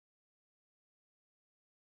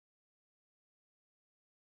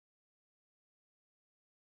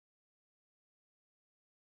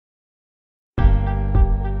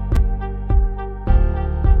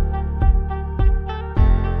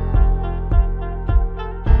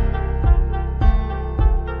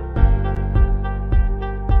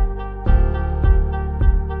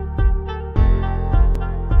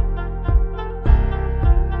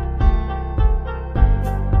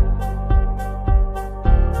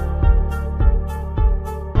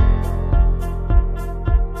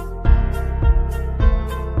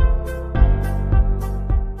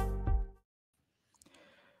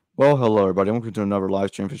Well, hello everybody. Welcome to another live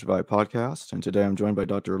stream Fish by podcast. And today I'm joined by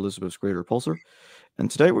Dr. Elizabeth Schrader Polczer.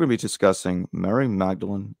 And today we're going to be discussing Mary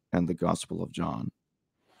Magdalene and the Gospel of John.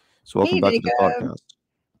 So welcome Hey, back to the Jacob. podcast.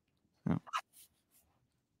 Yeah.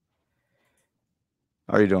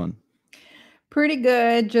 How are you doing? Pretty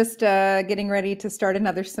good. Just getting ready to start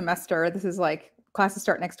another semester. This is like classes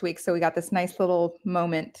start next week, so we got this nice little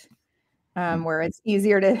moment where it's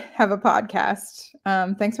easier to have a podcast.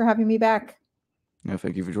 Thanks for having me back. Yeah,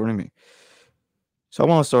 thank you for joining me. So I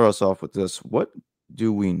want to start us off with this. What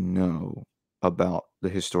do we know about the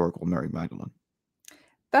historical Mary Magdalene?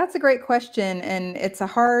 That's a great question, and it's a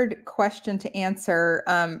hard question to answer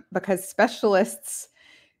because specialists'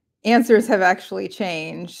 answers have actually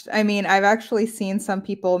changed. I mean, I've actually seen some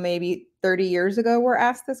people maybe 30 years ago were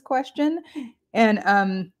asked this question,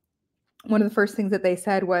 and one of the first things that they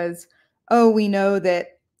said was, oh, we know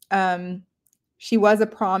that she was a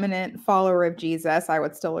prominent follower of Jesus. I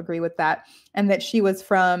would still agree with that. And that she was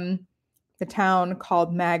from the town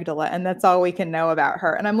called Magdala. And that's all we can know about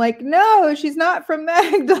her. And I'm like, no, she's not from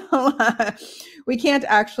Magdala. We can't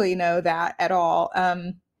actually know that at all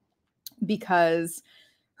because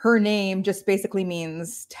her name just basically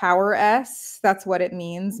means tower-s. That's what it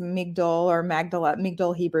means. Migdal or Magdala,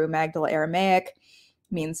 Migdal Hebrew, Magdala Aramaic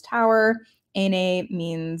means tower. Ene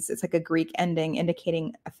means it's like a Greek ending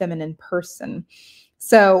indicating a feminine person.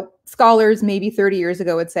 So scholars maybe 30 years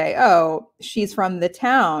ago would say, oh, she's from the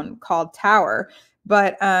town called Tower.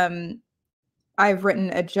 But I've written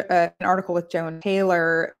an article with Joan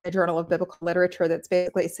Taylor, a Journal of Biblical Literature, that's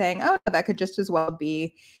basically saying, oh, that could just as well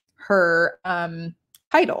be her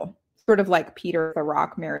title, sort of like Peter the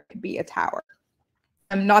Rock, Mary could be a tower.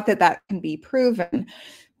 Not that that can be proven,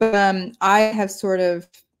 but I have sort of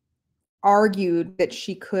argued that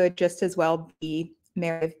she could just as well be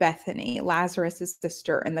Mary of Bethany, Lazarus's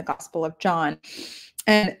sister in the Gospel of John.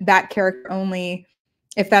 And that character only,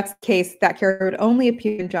 if that's the case, that character would only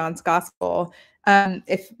appear in John's Gospel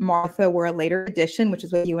if Martha were a later addition, which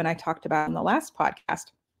is what you and I talked about in the last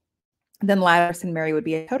podcast. Then Lazarus and Mary would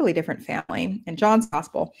be a totally different family in John's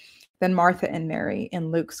Gospel than Martha and Mary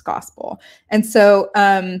in Luke's Gospel. And so,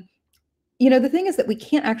 the thing is that we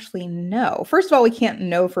can't actually know. First of all, we can't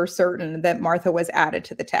know for certain that Martha was added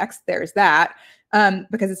to the text. There's that,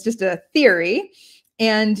 because it's just a theory.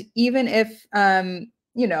 And even if,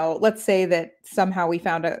 let's say that somehow we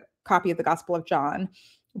found a copy of the Gospel of John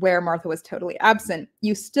where Martha was totally absent,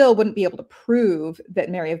 you still wouldn't be able to prove that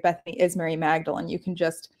Mary of Bethany is Mary Magdalene. You can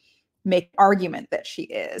just make argument that she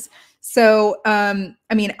is. So, I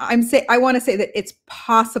want to say that it's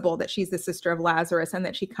possible that she's the sister of Lazarus and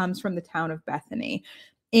that she comes from the town of Bethany.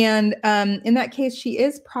 And in that case, she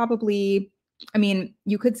is probably,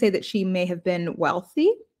 you could say that she may have been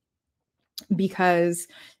wealthy because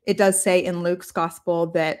it does say in Luke's Gospel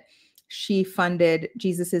that she funded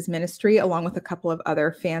Jesus's ministry along with a couple of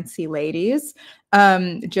other fancy ladies,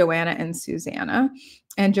 Joanna and Susanna.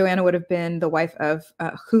 And Joanna would have been the wife of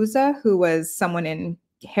Chuza, who was someone in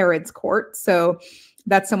Herod's court. So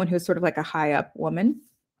that's someone who's sort of like a high up woman.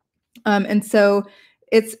 And so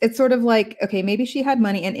it's sort of like, okay, maybe she had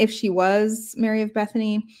money. And if she was Mary of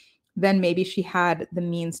Bethany, then maybe she had the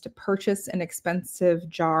means to purchase an expensive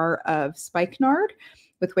jar of spikenard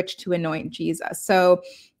with which to anoint Jesus. So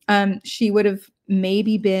she would have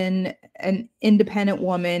maybe been an independent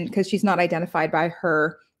woman because she's not identified by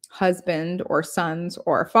her husband or sons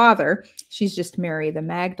or father. She's just Mary the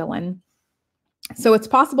Magdalene. So it's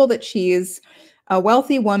possible that she's a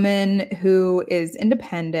wealthy woman who is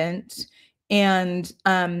independent. And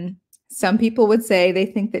some people would say they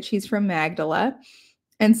think that she's from Magdala.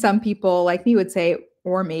 And some people like me would say,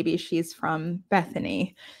 or maybe she's from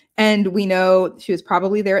Bethany. And we know she was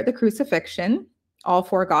probably there at the crucifixion. All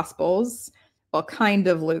four Gospels, well, kind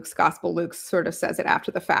of Luke's Gospel. Luke sort of says it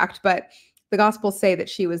after the fact, but the Gospels say that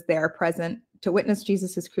she was there present to witness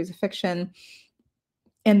Jesus's crucifixion.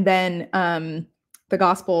 And then the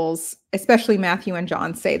Gospels, especially Matthew and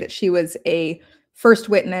John, say that she was a first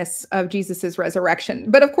witness of Jesus's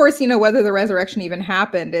resurrection. But of course, whether the resurrection even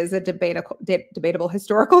happened is a debatable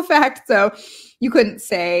historical fact. So you couldn't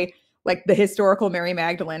say like the historical Mary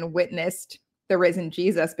Magdalene witnessed the risen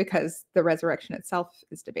Jesus because the resurrection itself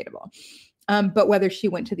is debatable. But whether she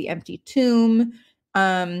went to the empty tomb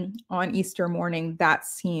on Easter morning, that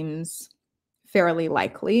seems fairly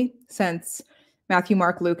likely since Matthew,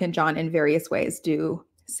 Mark, Luke, and John in various ways do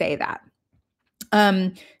say that.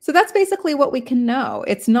 So that's basically what we can know.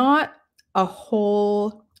 It's not a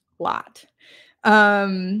whole lot.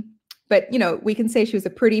 But, we can say she was a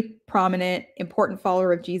pretty prominent, important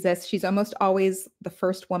follower of Jesus. She's almost always the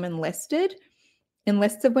first woman listed in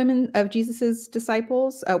lists of women, of Jesus's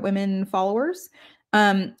disciples, women followers.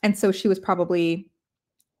 And so she was probably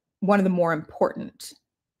one of the more important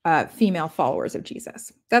female followers of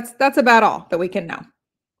Jesus. That's about all that we can know.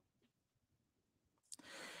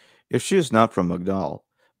 If she is not from Magdala,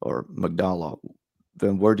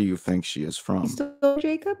 then where do you think she is You from? still,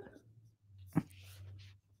 Jacob?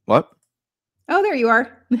 What? Oh, there you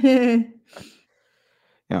are. Yeah.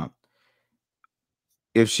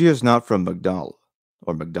 If she is not from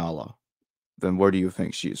Magdala, then where do you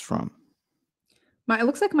think she is from? It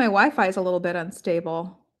looks like my Wi-Fi is a little bit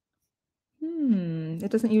unstable. It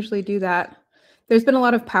doesn't usually do that. There's been a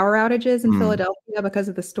lot of power outages in Philadelphia because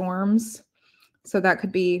of the storms. So that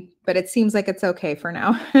could be, but it seems like it's okay for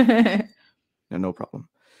now. Yeah, no problem.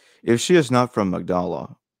 If she is not from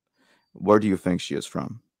Magdala, where do you think she is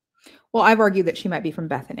from? Well, I've argued that she might be from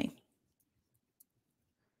Bethany.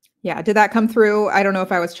 Yeah, did that come through? I don't know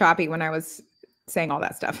if I was choppy when I was saying all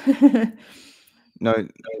that stuff. No,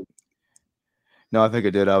 I think I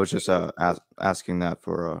did. I was just asking that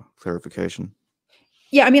for clarification.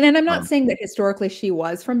 Yeah, I mean, and I'm not saying that historically she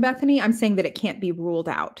was from Bethany. I'm saying that it can't be ruled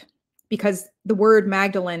out because the word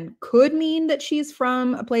Magdalene could mean that she's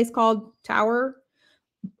from a place called Tower.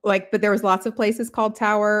 But there was lots of places called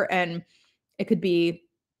Tower, and it could be,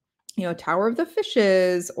 Tower of the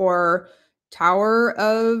Fishes or Tower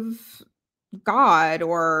of God,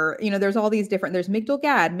 or, there's all these different, there's Migdal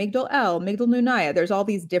Gad, Migdal El, Migdal Nunaya. There's all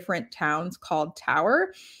these different towns called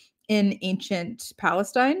Tower in ancient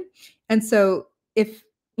Palestine. And so if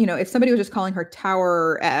somebody was just calling her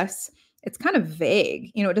Tower S, it's kind of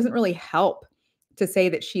vague. It doesn't really help to say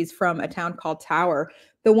that she's from a town called Tower.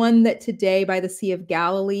 The one that today by the Sea of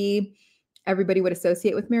Galilee, everybody would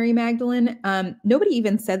associate with Mary Magdalene. Nobody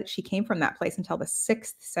even said that she came from that place until the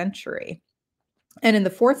 6th century. And in the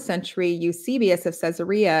 4th century, Eusebius of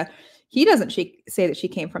Caesarea, he doesn't say that she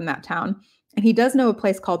came from that town. And he does know a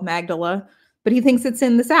place called Magdala, but he thinks it's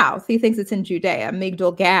in the south. He thinks it's in Judea.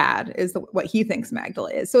 Migdal Gad is what he thinks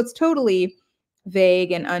Magdala is. So it's totally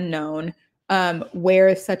vague and unknown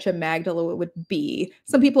where such a Magdala would be.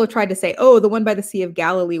 Some people have tried to say, oh, the one by the Sea of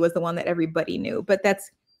Galilee was the one that everybody knew. But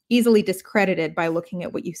that's easily discredited by looking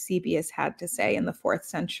at what Eusebius had to say in the 4th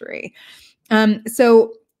century.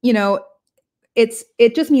 So,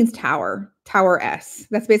 it just means tower, Tower S.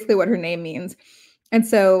 That's basically what her name means. And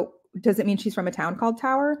so does it mean she's from a town called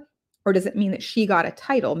Tower? Or does it mean that she got a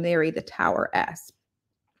title, Mary the Tower S?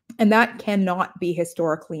 And that cannot be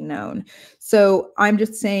historically known. So I'm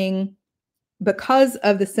just saying, because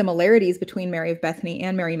of the similarities between Mary of Bethany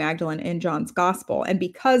and Mary Magdalene in John's gospel, and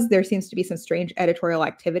because there seems to be some strange editorial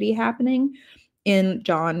activity happening in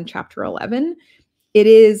John chapter 11, it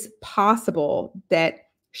is possible that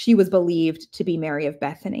she was believed to be Mary of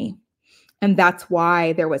Bethany. And that's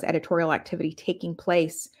why there was editorial activity taking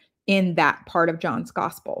place in that part of John's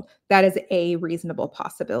gospel. That is a reasonable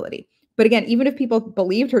possibility. But again, even if people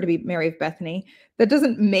believed her to be Mary of Bethany, that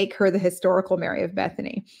doesn't make her the historical Mary of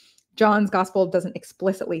Bethany. John's gospel doesn't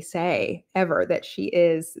explicitly say ever that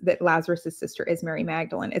that Lazarus' sister is Mary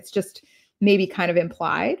Magdalene. It's just maybe kind of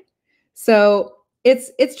implied. So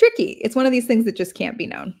it's tricky. It's one of these things that just can't be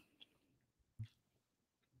known.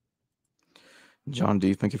 John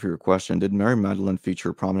D., thank you for your question. Did Mary Magdalene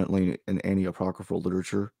feature prominently in any apocryphal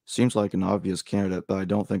literature? Seems like an obvious candidate, but I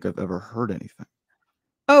don't think I've ever heard anything.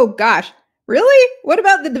 Oh gosh, really? What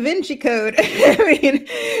about the Da Vinci Code? I mean,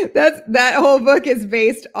 that whole book is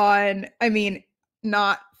based on,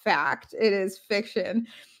 not fact. It is fiction,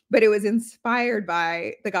 but it was inspired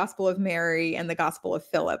by the Gospel of Mary and the Gospel of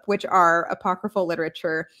Philip, which are apocryphal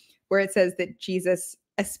literature where it says that Jesus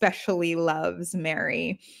especially loves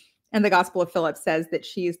Mary. And the Gospel of Philip says that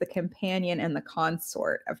she's the companion and the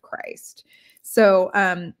consort of Christ. So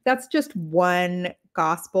that's just one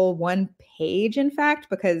gospel, one page, in fact,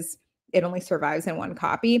 because it only survives in one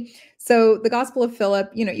copy. So the Gospel of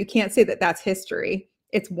Philip, you can't say that that's history.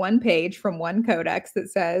 It's one page from one codex that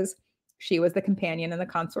says she was the companion and the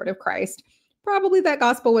consort of Christ. Probably that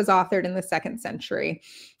gospel was authored in the 2nd century.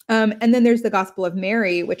 And then there's the Gospel of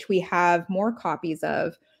Mary, which we have more copies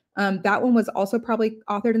of. That one was also probably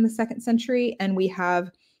authored in the 2nd century. And we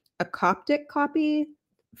have a Coptic copy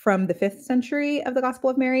from the 5th century of the Gospel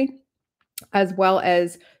of Mary, as well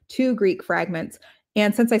as 2 Greek fragments.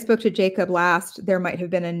 And since I spoke to Jacob last, there might have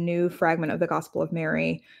been a new fragment of the Gospel of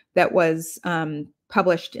Mary that was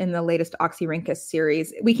published in the latest Oxyrhynchus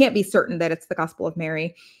series. We can't be certain that it's the Gospel of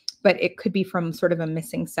Mary, but it could be from sort of a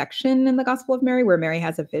missing section in the Gospel of Mary where Mary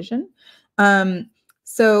has a vision.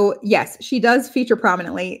 So yes, she does feature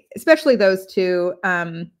prominently, especially those 2.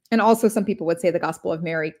 And also some people would say the Gospel of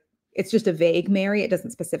Mary it's just a vague Mary. It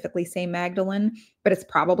doesn't specifically say Magdalene, but it's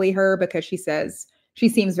probably her because she says she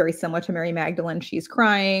seems very similar to Mary Magdalene. She's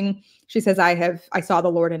crying. She says, I saw the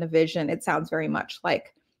Lord in a vision. It sounds very much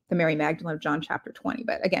like the Mary Magdalene of John chapter 20.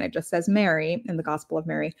 But again, it just says Mary in the Gospel of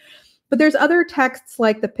Mary. But there's other texts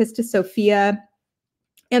like the Pistis Sophia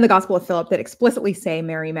and the Gospel of Philip that explicitly say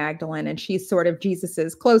Mary Magdalene, and she's sort of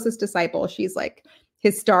Jesus's closest disciple. She's like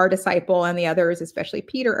his star disciple, and the others, especially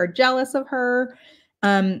Peter, are jealous of her.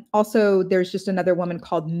 Also, there's just another woman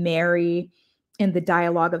called Mary in the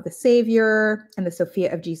Dialogue of the Savior and the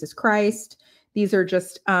Sophia of Jesus Christ. These are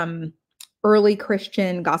just early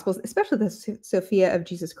Christian Gospels, especially the Sophia of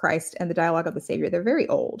Jesus Christ and the Dialogue of the Savior. They're very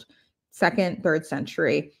old, 2nd, 3rd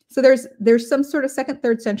century. So there's some sort of 2nd,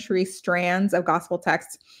 3rd century strands of gospel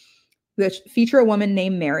texts that feature a woman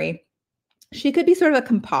named Mary. She could be sort of a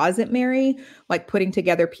composite Mary, like putting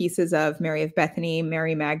together pieces of Mary of Bethany,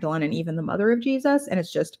 Mary Magdalene, and even the mother of Jesus. And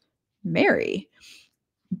it's just Mary.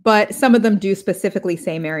 But some of them do specifically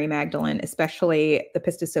say Mary Magdalene, especially the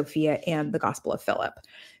Pistis Sophia and the Gospel of Philip.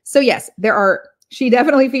 So yes, she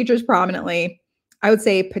definitely features prominently. I would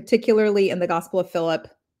say particularly in the Gospel of Philip,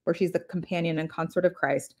 where she's the companion and consort of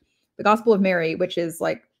Christ, the Gospel of Mary, which is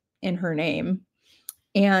like in her name,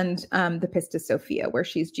 and the Pistis Sophia, where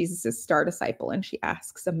she's Jesus's star disciple and she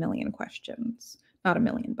asks a million questions. Not a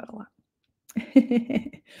million, but a lot.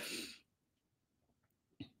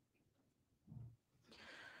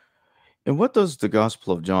 And what does the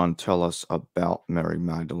Gospel of John tell us about Mary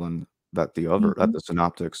Magdalene that the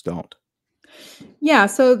synoptics don't? Yeah,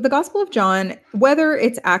 so the Gospel of John, whether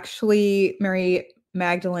it's actually Mary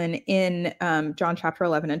Magdalene in John chapter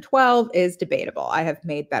 11 and 12 is debatable. I have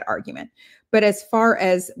made that argument. But as far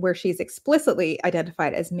as where she's explicitly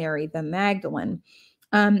identified as Mary the Magdalene,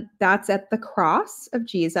 that's at the cross of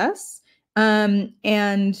Jesus.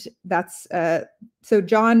 And that's so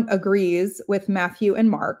John agrees with Matthew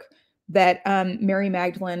and Mark that Mary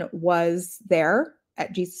Magdalene was there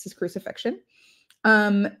at Jesus's crucifixion.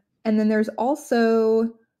 And then there's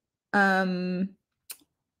also a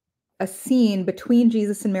scene between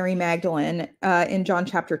Jesus and Mary Magdalene in John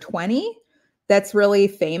chapter 20 that's really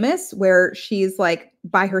famous, where she's like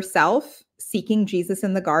by herself seeking Jesus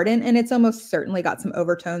in the garden. And it's almost certainly got some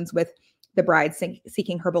overtones with the bride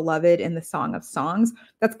seeking her beloved in the Song of Songs.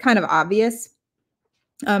 That's kind of obvious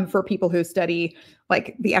for people who study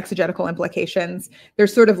like the exegetical implications.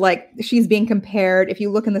 There's sort of like she's being compared. If you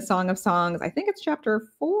look in the Song of Songs, I think it's chapter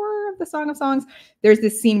 4 of the Song of Songs, there's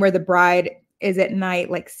this scene where the bride is at night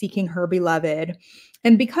like seeking her beloved.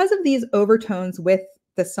 And because of these overtones with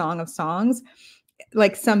the Song of Songs,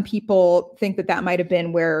 like some people think that that might have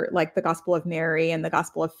been where like the Gospel of Mary and the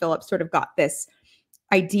Gospel of Philip sort of got this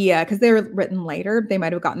idea, because they were written later. They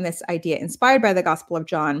might have gotten this idea inspired by the Gospel of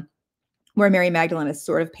John, where Mary Magdalene is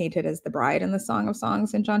sort of painted as the bride in the Song of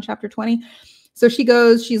Songs in John chapter 20. So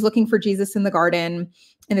she's looking for Jesus in the garden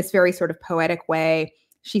in this very sort of poetic way.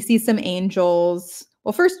 She sees some angels.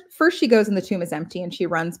 Well, first she goes and the tomb is empty, and she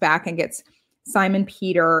runs back and gets Simon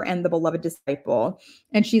Peter and the beloved disciple.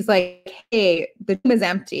 And she's like, hey, the tomb is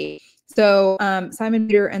empty. So Simon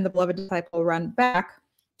Peter and the beloved disciple run back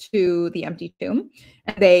to the empty tomb,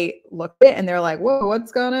 and they look at it and they're like, whoa,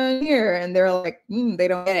 what's going on here? And they're like, they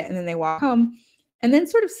don't get it. And then they walk home. And then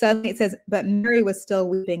sort of suddenly it says, but Mary was still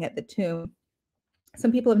weeping at the tomb.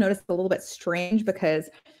 Some people have noticed a little bit strange, because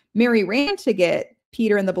Mary ran to get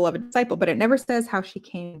Peter and the beloved disciple, but it never says how she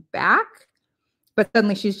came back. But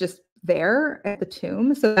suddenly she's just there at the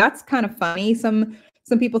tomb. So that's kind of funny. Some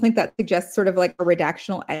people think that suggests sort of like a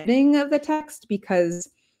redactional editing of the text, because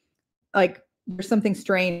like there's something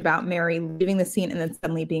strange about Mary leaving the scene and then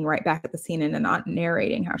suddenly being right back at the scene and not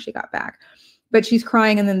narrating how she got back. But she's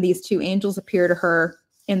crying, and then these two angels appear to her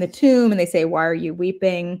in the tomb, and they say, why are you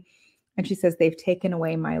weeping? And she says, they've taken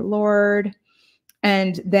away my Lord.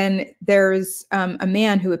 And then there's a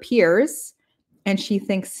man who appears, and she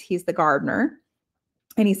thinks he's the gardener.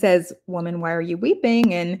 And he says, woman, why are you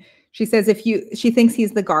weeping? And she says, she thinks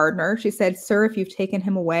he's the gardener. She said, sir, if you've taken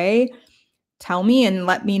him away, tell me and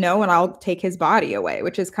let me know, and I'll take his body away,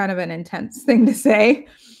 which is kind of an intense thing to say.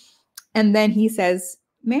 And then he says,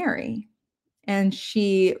 Mary. And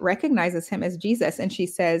she recognizes him as Jesus, and she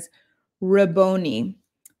says, Rabboni.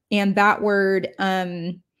 And that word,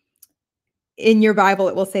 in your Bible,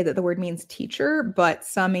 it will say that the word means teacher, but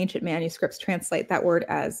some ancient manuscripts translate that word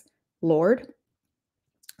as Lord.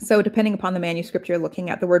 So depending upon the manuscript you're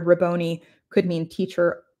looking at, the word Rabboni could mean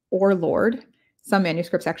teacher or Lord. Some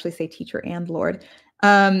manuscripts actually say teacher and Lord.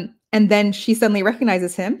 And then she suddenly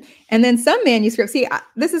recognizes him. And then some manuscripts, see,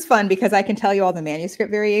 this is fun because I can tell you all the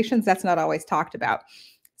manuscript variations. That's not always talked about.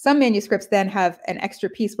 Some manuscripts then have an extra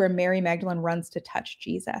piece where Mary Magdalene runs to touch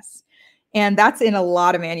Jesus. And that's in a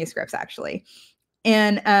lot of manuscripts, actually.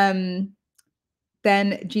 And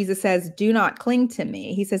then Jesus says, do not cling to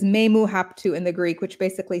me. He says, me mu haptu in the Greek, which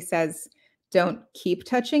basically says, don't keep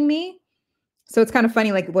touching me. So it's kind of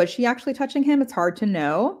funny, like, was she actually touching him? It's hard to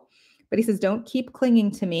know. But he says, don't keep clinging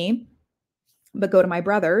to me, but go to my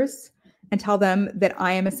brothers and tell them that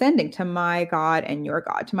I am ascending to my God and your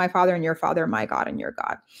God, to my Father and your Father, my God and your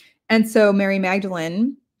God. And so Mary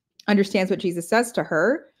Magdalene understands what Jesus says to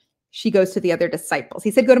her. She goes to the other disciples.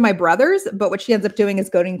 He said, go to my brothers, but what she ends up doing is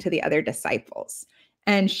going to the other disciples.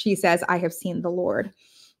 And she says, I have seen the Lord.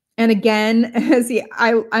 And again, see,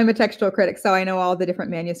 I'm a textual critic, so I know all the different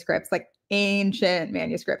manuscripts, like ancient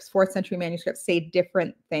manuscripts, 4th century manuscripts say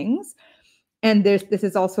different things. And this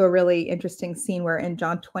is also a really interesting scene where in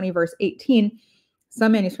John 20, verse 18,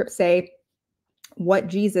 some manuscripts say, what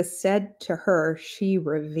Jesus said to her, she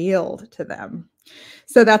revealed to them.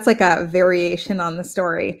 So that's like a variation on the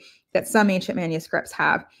story that some ancient manuscripts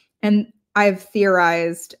have. And I've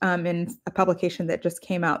theorized in a publication that just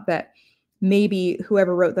came out that maybe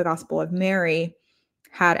whoever wrote the Gospel of Mary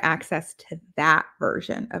had access to that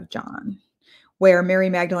version of John, where Mary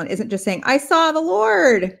Magdalene isn't just saying, I saw the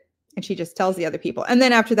Lord, and she just tells the other people. And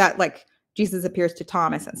then after that, like Jesus appears to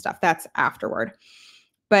Thomas and stuff. That's afterward.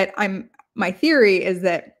 But my theory is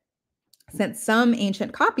that since some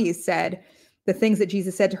ancient copies said the things that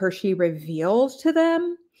Jesus said to her, she revealed to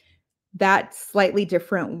them, that slightly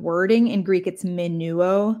different wording in Greek, it's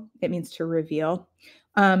menuo. It means to reveal.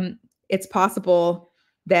 It's possible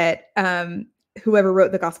that whoever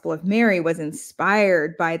wrote the Gospel of Mary was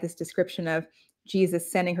inspired by this description of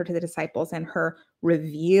Jesus sending her to the disciples and her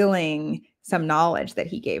revealing some knowledge that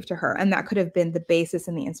he gave to her. And that could have been the basis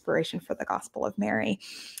and the inspiration for the Gospel of Mary.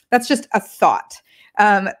 That's just a thought.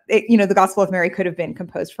 The Gospel of Mary could have been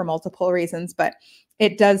composed for multiple reasons, but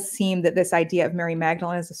it does seem that this idea of Mary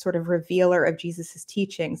Magdalene as a sort of revealer of Jesus's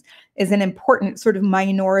teachings is an important sort of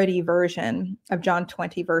minority version of John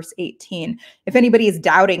 20, verse 18. If anybody is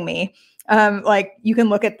doubting me, you can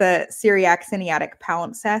look at the Syriac Sinaitic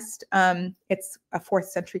palimpsest. It's a 4th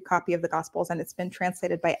century copy of the Gospels, and it's been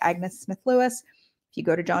translated by Agnes Smith-Lewis. If you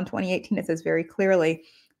go to John 20:18, it says very clearly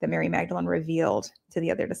that Mary Magdalene revealed to the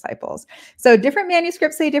other disciples. So different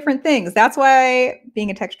manuscripts say different things. That's why being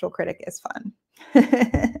a textual critic is fun.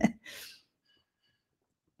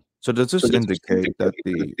 So does this indicate that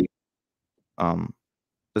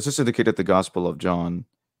the Gospel of John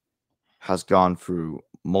has gone through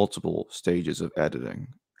multiple stages of editing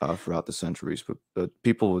throughout the centuries, but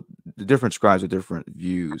people, the different scribes with different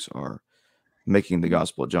views are making the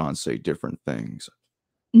Gospel of John say different things?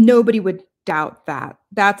 Nobody would doubt that.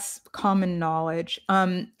 That's common knowledge.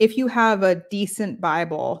 If you have a decent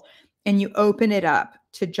Bible and you open it up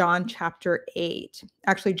to John chapter 8,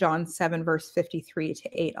 actually John 7, verse 53 to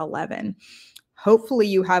 8:11, hopefully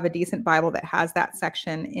you have a decent Bible that has that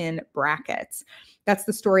section in brackets. That's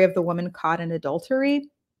the story of the woman caught in adultery.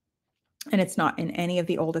 And it's not in any of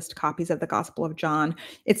the oldest copies of the Gospel of John.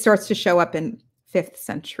 It starts to show up in 5th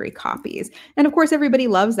century copies. And of course, everybody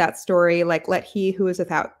loves that story. Like, let he who is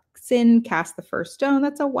without sin cast the first stone.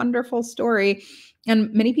 That's a wonderful story.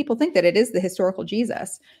 And many people think that it is the historical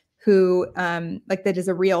Jesus who, that is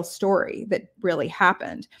a real story that really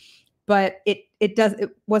happened. But it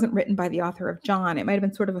wasn't written by the author of John. It might have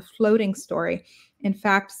been sort of a floating story. In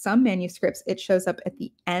fact, some manuscripts, it shows up at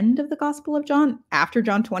the end of the Gospel of John, after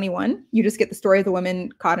John 21. You just get the story of the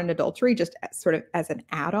woman caught in adultery, just sort of as an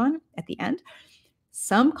add-on at the end.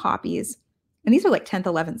 Some copies, and these are like 10th,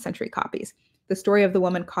 11th century copies, the story of the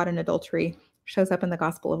woman caught in adultery shows up in the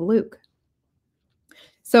Gospel of Luke.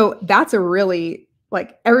 So that's a really,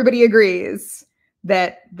 everybody agrees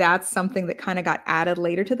that that's something that kind of got added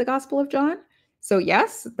later to the Gospel of John. So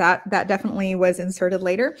yes, that definitely was inserted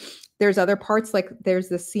later. There's other parts, like there's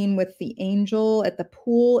the scene with the angel at the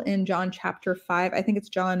pool in John chapter 5. I think it's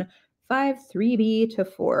John 5, 3b to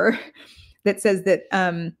 4, that says that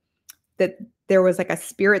that there was like a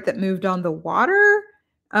spirit that moved on the water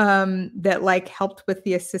that helped with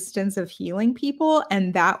the assistance of healing people.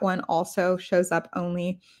 And that one also shows up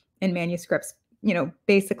only in manuscripts,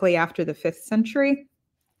 basically after the 5th century.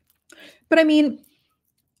 But I mean,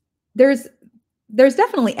 there's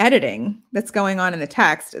definitely editing that's going on in the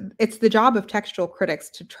text. It's the job of textual critics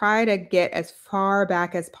to try to get as far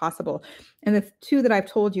back as possible. And the two that I've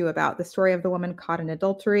told you about, the story of the woman caught in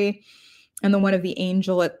adultery and the one of the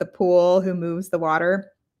angel at the pool who moves the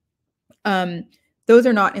water, those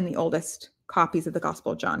are not in the oldest copies of the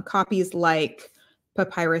Gospel of John. Copies like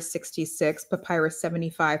Papyrus 66, Papyrus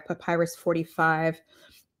 75, Papyrus 45,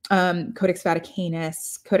 Codex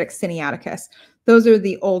Vaticanus, Codex Sinaiticus. Those are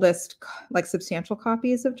the oldest, like, substantial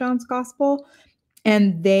copies of John's Gospel,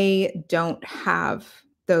 and they don't have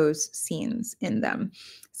those scenes in them.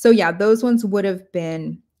 So yeah, those ones would have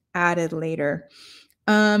been added later.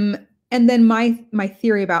 And then my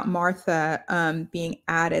theory about Martha being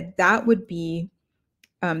added, that would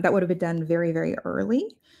have been done very, very early.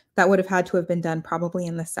 That would have had to have been done probably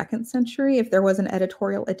in the 2nd century if there was an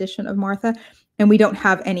editorial edition of Martha. And we don't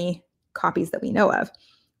have any copies that we know of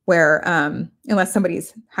where, unless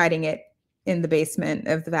somebody's hiding it in the basement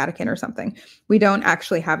of the Vatican or something, we don't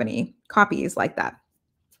actually have any copies like that,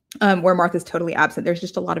 where Martha's totally absent. There's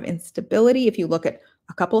just a lot of instability. If you look at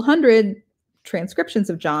a couple hundred transcriptions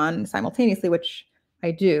of John simultaneously, which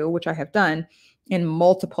I have done in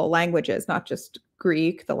multiple languages, not just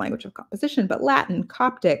Greek, the language of composition, but Latin,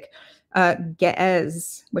 Coptic,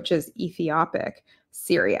 Ge'ez, which is Ethiopic,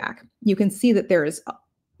 Syriac. You can see that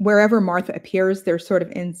wherever Martha appears, there's sort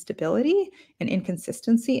of instability and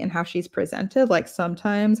inconsistency in how she's presented. Like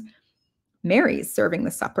sometimes Mary's serving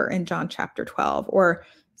the supper in John chapter 12, or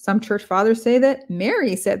some church fathers say that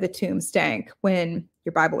Mary said the tomb stank when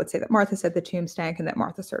your Bible would say that Martha said the tomb stank and that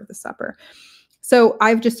Martha served the supper. So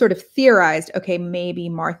I've just sort of theorized, okay, maybe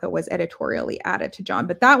Martha was editorially added to John,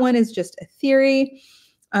 but that one is just a theory.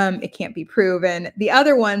 It can't be proven. The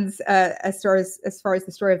other ones, as far as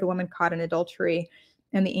the story of the woman caught in adultery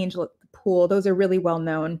and the angel at the pool, those are really well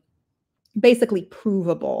known, basically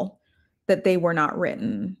provable that they were not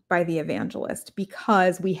written by the evangelist,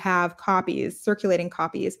 because we have copies, circulating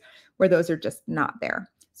copies, where those are just not there.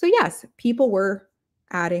 So yes, people were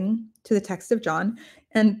adding to the text of John,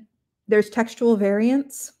 and there's textual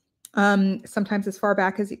variants, sometimes as far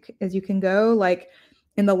back as you can go, like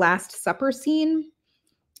in the Last Supper scene,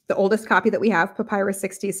 the oldest copy that we have, Papyrus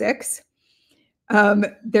 66.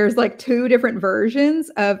 There's like 2 different versions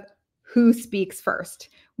of who speaks first.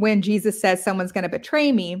 When Jesus says someone's going to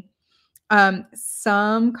betray me,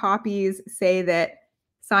 some copies say that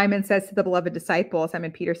Simon says to the beloved disciple,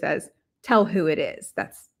 Simon Peter says, tell who it is.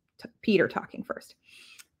 That's Peter talking first.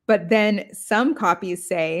 But then some copies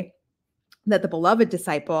say that the beloved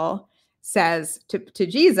disciple says to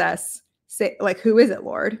Jesus, say, like, who is it,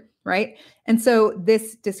 Lord? Right? And so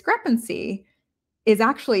this discrepancy is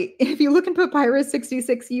actually, if you look in Papyrus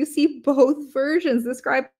 66, you see both versions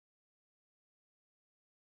described.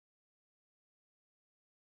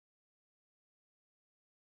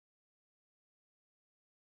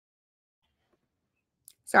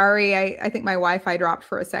 Sorry, I think my Wi-Fi dropped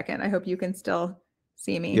for a second. I hope you can still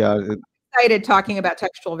see me. Yeah, Excited talking about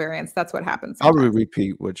textual variants. That's what happens I'll sometimes.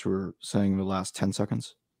 repeat what you were saying in the last 10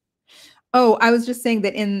 seconds. Oh, I was just saying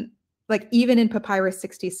that even in Papyrus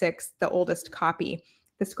 66, the oldest copy,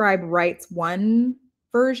 the scribe writes one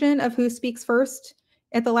version of who speaks first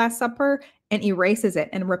at the Last Supper and erases it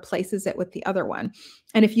and replaces it with the other one.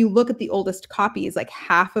 And if you look at the oldest copies, like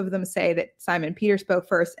half of them say that Simon Peter spoke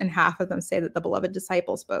first and half of them say that the beloved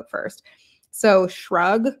disciple spoke first. So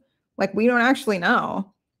shrug, like we don't actually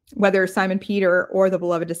know whether Simon Peter or the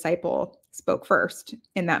beloved disciple spoke first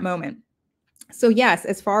in that moment. So yes,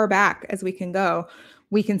 as far back as we can go,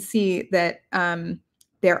 we can see that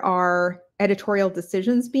there are editorial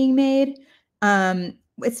decisions being made.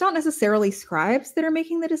 It's not necessarily scribes that are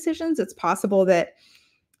making the decisions. It's possible that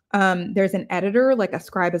there's an editor, like a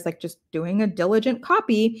scribe is like just doing a diligent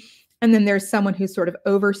copy, and then there's someone who's sort of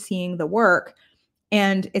overseeing the work.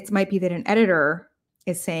 And it might be that an editor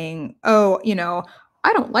is saying, oh,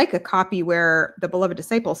 I don't like a copy where the beloved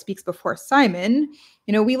disciple speaks before Simon.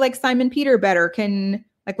 We like Simon Peter better.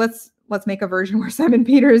 Let's make a version where Simon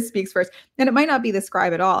Peter speaks first. And it might not be the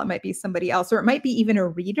scribe at all. It might be somebody else, or it might be even a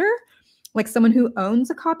reader, like someone who owns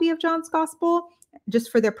a copy of John's Gospel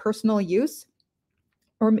just for their personal use.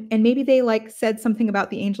 And maybe they said something about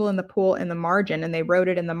the angel in the pool in the margin, and they wrote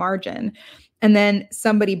it in the margin. And then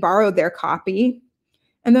somebody borrowed their copy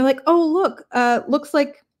and they're like, oh, look, looks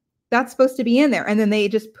like that's supposed to be in there. And then they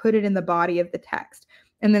just put it in the body of the text.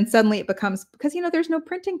 And then suddenly it becomes, because, there's no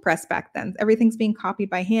printing press back then. Everything's being copied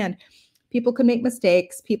by hand. People could make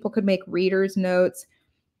mistakes. People could make readers' notes.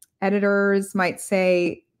 Editors might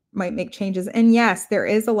make changes. And yes, there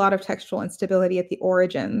is a lot of textual instability at the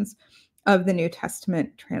origins of the New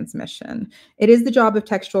Testament transmission. It is the job of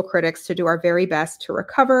textual critics to do our very best to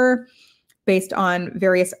recover based on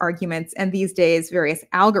various arguments, and these days various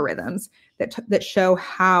algorithms that show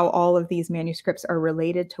how all of these manuscripts are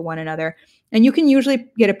related to one another. And you can usually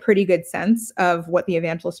get a pretty good sense of what the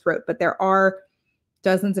evangelist wrote, but there are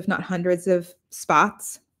dozens, if not hundreds, of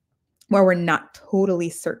spots where we're not totally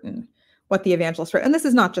certain what the evangelist wrote. And this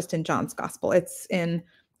is not just in John's gospel, it's in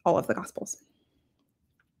all of the gospels.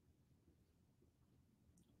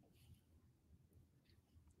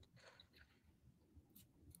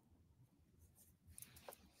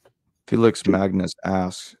 Felix Magnus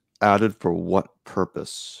asks, added for what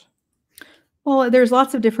purpose? Well, there's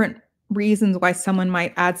lots of different reasons why someone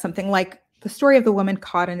might add something, like the story of the woman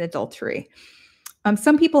caught in adultery.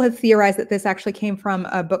 Some people have theorized that this actually came from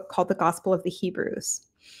a book called the Gospel of the Hebrews,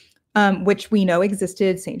 which we know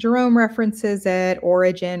existed. St. Jerome references it.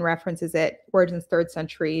 Origen references it. Origen's 3rd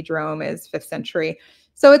century. Jerome is 5th century.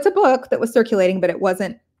 So it's a book that was circulating, but it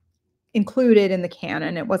wasn't included in the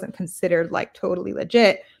canon. It wasn't considered like totally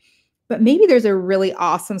legit. But maybe there's a really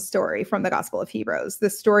awesome story from the Gospel of Hebrews. The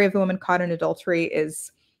story of the woman caught in adultery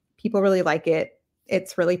is, people really like it.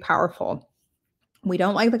 It's really powerful. We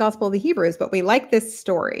don't like the Gospel of the Hebrews, but we like this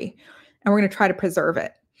story, and we're going to try to preserve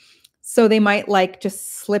it. So they might like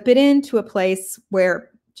just slip it into a place where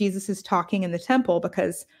Jesus is talking in the temple,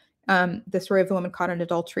 because the story of the woman caught in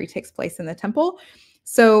adultery takes place in the temple.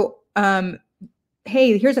 So,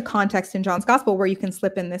 hey, here's a context in John's Gospel where you can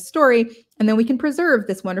slip in this story, and then we can preserve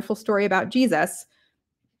this wonderful story about Jesus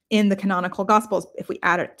in the canonical Gospels if we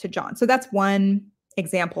add it to John. So that's one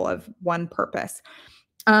example of one purpose.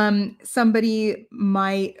 Somebody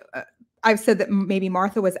might, I've said that maybe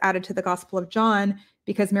Martha was added to the Gospel of John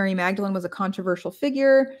because Mary Magdalene was a controversial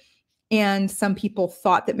figure. And some people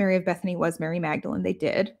thought that Mary of Bethany was Mary Magdalene. They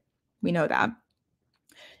did. We know that.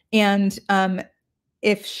 And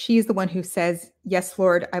if she's the one who says, yes,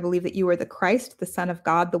 Lord, I believe that you are the Christ, the Son of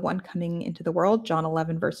God, the one coming into the world, John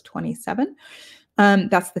 11, verse 27.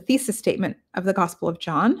 That's the thesis statement of the Gospel of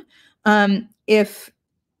John. If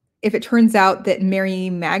it turns out that Mary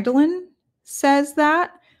Magdalene says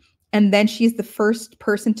that, and then she's the first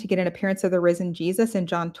person to get an appearance of the risen Jesus in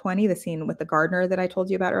John 20, the scene with the gardener that I told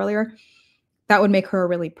you about earlier, that would make her a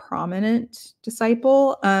really prominent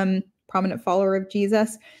disciple, prominent follower of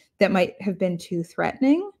Jesus. That might have been too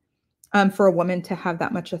threatening for a woman to have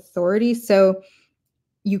that much authority. So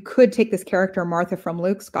you could take this character, Martha, from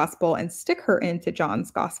Luke's Gospel and stick her into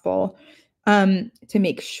John's Gospel to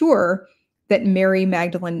make sure that Mary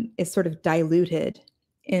Magdalene is sort of diluted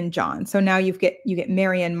in John. So now you get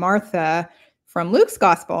Mary and Martha from Luke's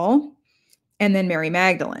Gospel, and then Mary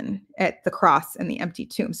Magdalene at the cross and the empty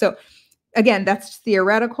tomb. So again, that's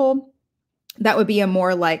theoretical. That would be a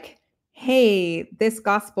more like, hey, this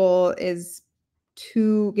gospel is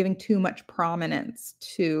giving too much prominence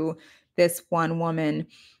to this one woman,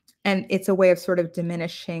 and it's a way of sort of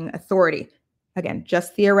diminishing authority. Again,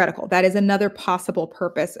 just theoretical. That is another possible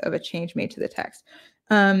purpose of a change made to the text.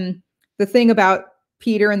 The thing about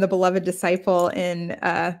Peter and the beloved disciple in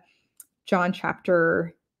John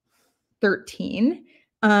chapter 13,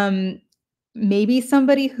 maybe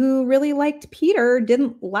somebody who really liked Peter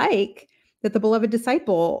didn't like that the beloved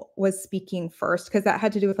disciple was speaking first, because that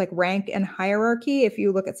had to do with like rank and hierarchy. If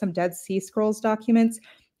you look at some Dead Sea Scrolls documents,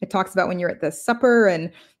 it talks about when you're at the supper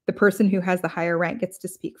and the person who has the higher rank gets to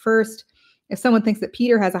speak first. If someone thinks that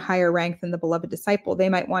Peter has a higher rank than the beloved disciple, they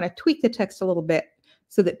might want to tweak the text a little bit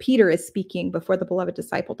so that Peter is speaking before the beloved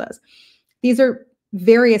disciple does. These are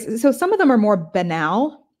various, so some of them are more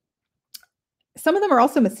banal. Some of them are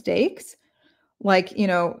also mistakes. Like,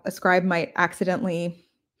 a scribe might accidentally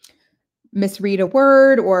misread a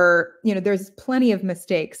word, or, there's plenty of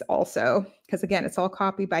mistakes also, because again, it's all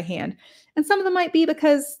copied by hand. And some of them might be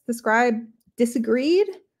because the scribe disagreed,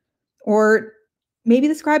 or maybe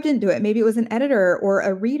the scribe didn't do it. Maybe it was an editor or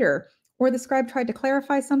a reader, or the scribe tried to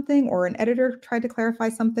clarify something, or an editor tried to clarify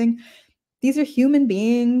something. These are human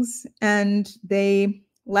beings, and they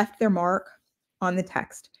left their mark on the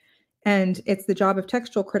text. And it's the job of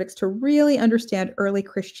textual critics to really understand early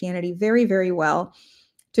Christianity very, very well,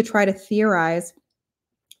 to try to theorize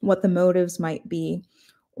what the motives might be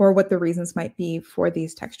or what the reasons might be for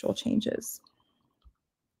these textual changes.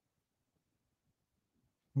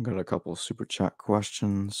 I've got a couple of super chat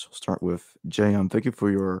questions. We'll start with JM. Thank you for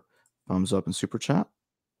your thumbs up and super chat.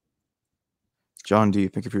 John D,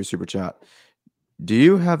 thank you for your super chat. Do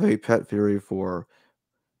you have a pet theory for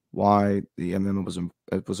why the amendment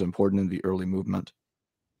was important in the early movement?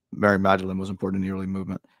 Mary Magdalene was important in the early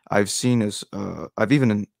movement. I've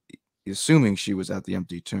even assuming she was at the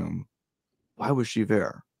empty tomb. Why was she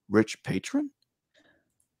there? Rich patron?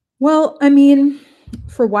 Well,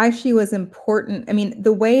 for why she was important,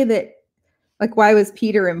 the way that, like, why was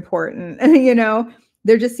Peter important?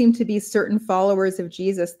 There just seemed to be certain followers of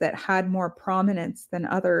Jesus that had more prominence than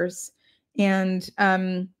others. And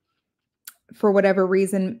for whatever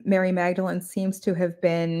reason, Mary Magdalene seems to have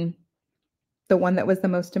been the one that was the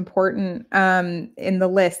most important in the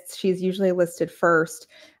lists. She's usually listed first.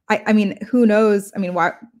 Who knows?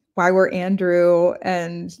 Why were Andrew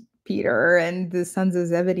and Peter and the sons of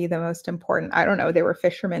Zebedee the most important? I don't know. They were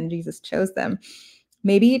fishermen. Jesus chose them.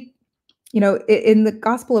 Maybe in the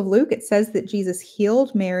Gospel of Luke, it says that Jesus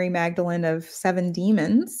healed Mary Magdalene of 7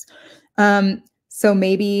 demons. So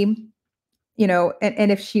maybe,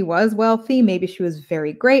 and if she was wealthy, maybe she was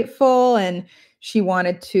very grateful and she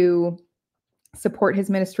wanted to support his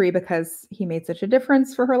ministry because he made such a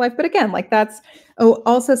difference for her life. But again,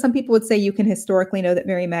 also some people would say you can historically know that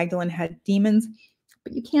Mary Magdalene had demons,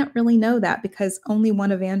 but you can't really know that because only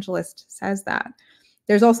one evangelist says that.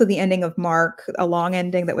 There's also the ending of Mark, a long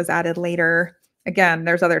ending that was added later. Again,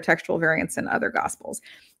 there's other textual variants in other gospels.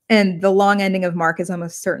 And the long ending of Mark is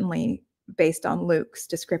almost certainly based on Luke's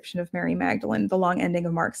description of Mary Magdalene. The long ending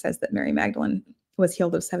of Mark says that Mary Magdalene was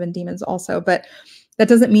healed of 7 demons also, but that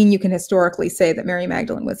doesn't mean you can historically say that Mary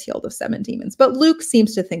Magdalene was healed of 7 demons. But Luke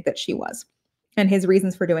seems to think that she was. And his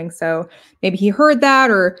reasons for doing so, maybe he heard that,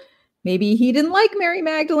 or maybe he didn't like Mary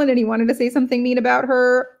Magdalene and he wanted to say something mean about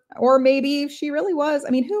her, or maybe she really was. I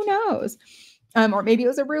mean, who knows? Or maybe it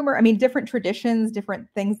was a rumor. I mean, different traditions, different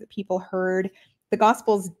things that people heard. The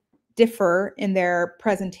Gospels differ in their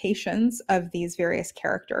presentations of these various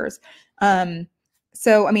characters.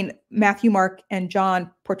 So, I mean, Matthew, Mark, and John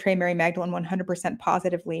portray Mary Magdalene 100%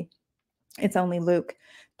 positively. It's only Luke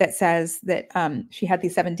that says that she had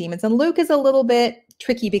these 7 demons. And Luke is a little bit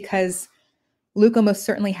tricky because Luke almost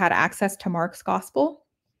certainly had access to Mark's gospel,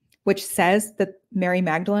 which says that Mary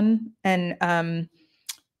Magdalene and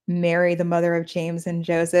Mary, the mother of James and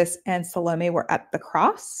Joseph, and Salome were at the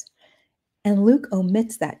cross. And Luke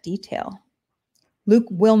omits that detail. Luke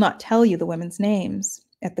will not tell you the women's names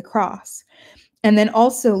at the cross. And then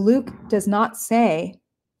also Luke does not say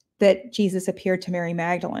that Jesus appeared to Mary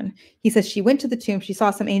Magdalene. He says she went to the tomb, she saw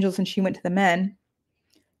some angels, and she went to the men.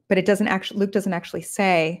 But Luke doesn't actually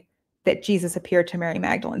say that Jesus appeared to Mary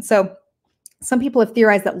Magdalene. So some people have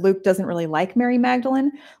theorized that Luke doesn't really like Mary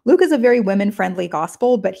Magdalene. Luke is a very women-friendly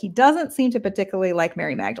gospel, but he doesn't seem to particularly like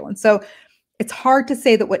Mary Magdalene. So it's hard to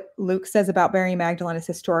say that what Luke says about Mary Magdalene is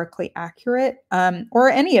historically accurate, or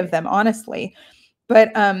any of them, honestly.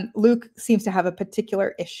 But Luke seems to have a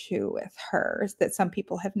particular issue with hers that some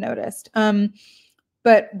people have noticed.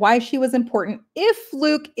 But why she was important, if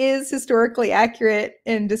Luke is historically accurate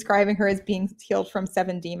in describing her as being healed from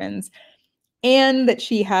 7 demons, and that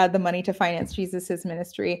she had the money to finance Jesus's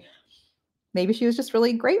ministry, maybe she was just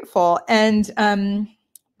really grateful. And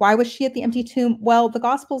why was she at the empty tomb? Well, the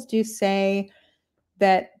Gospels do say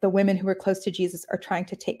that the women who were close to Jesus are trying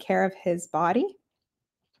to take care of his body,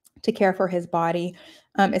 to care for his body,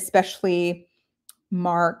 especially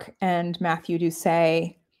Mark and Matthew do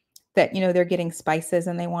say that, they're getting spices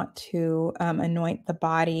and they want to anoint the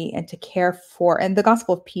body and to care for, and the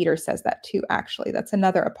Gospel of Peter says that too, actually. That's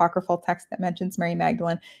another apocryphal text that mentions Mary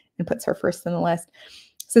Magdalene and puts her first in the list.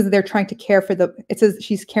 It says that they're trying to care for it says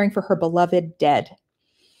she's caring for her beloved dead.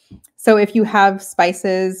 So if you have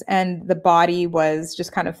spices and the body was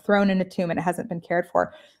just kind of thrown in a tomb and it hasn't been cared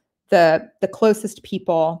for, the closest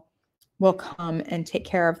people will come and take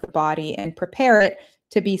care of the body and prepare it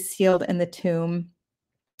to be sealed in the tomb.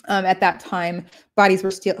 At that time, bodies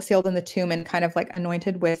were sealed in the tomb and kind of like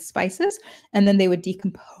anointed with spices, and then they would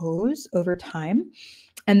decompose over time.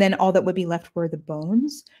 And then all that would be left were the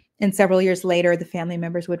bones. And several years later, the family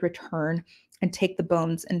members would return and take the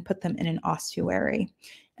bones and put them in an ossuary.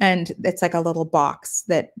 And it's like a little box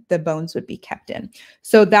that the bones would be kept in.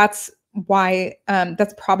 So that's why,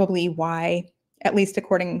 that's probably why, at least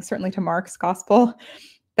according certainly to Mark's gospel,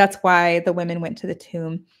 that's why the women went to the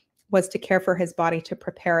tomb, was to care for his body, to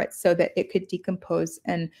prepare it so that it could decompose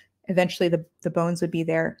and eventually the bones would be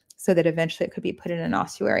there so that eventually it could be put in an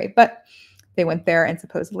ossuary. But they went there and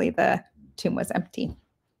supposedly the tomb was empty.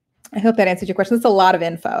 I hope that answered your question. That's a lot of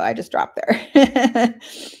info I just dropped there.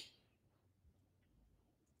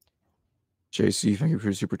 JC, thank you for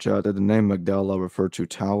your super chat. Did the name Magdala refer to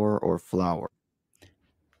tower or flower?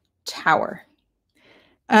 Tower.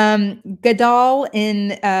 Gadol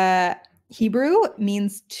in Hebrew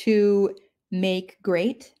means to make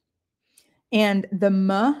great. And the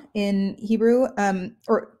ma in Hebrew,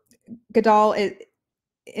 or Gadol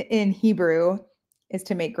in Hebrew is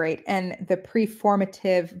to make great. And the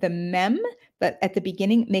preformative, the mem, but at the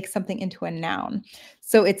beginning makes something into a noun.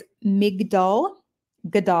 So it's migdal,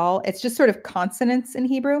 gadol. It's just sort of consonants in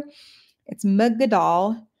Hebrew. It's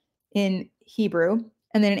magdal in Hebrew.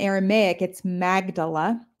 And then in Aramaic, it's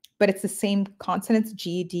Magdala, but it's the same consonants,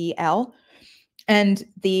 G, D, L. And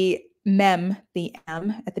the mem, the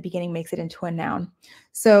M at the beginning makes it into a noun.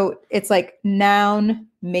 So it's like noun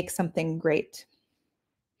makes something great.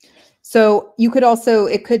 So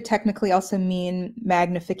it could technically also mean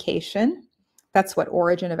magnification. That's what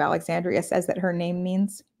Origen of Alexandria says that her name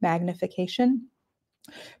means, magnification.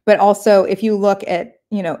 But also if you look at,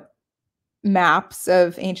 maps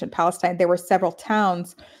of ancient Palestine, there were several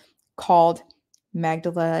towns called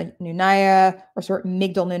Magdala Nunaya, or sort of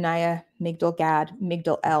Migdal Nunaya, Migdal Gad,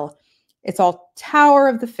 Migdal El. It's all Tower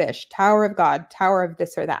of the Fish, Tower of God, Tower of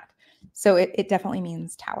this or that. So it definitely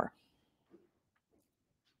means tower.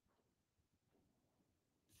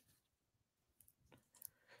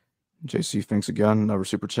 JC, thanks again. Over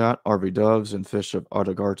super chat. RV Doves and Fish of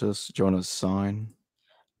Artagartus, Jonah's sign.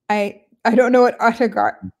 I don't know what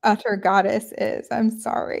Atargatis is. I'm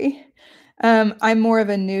sorry. I'm more of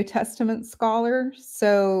a New Testament scholar,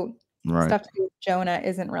 so stuff to do with Jonah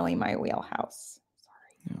isn't really my wheelhouse.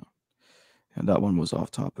 Sorry. Yeah, and that one was off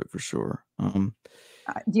topic for sure. Do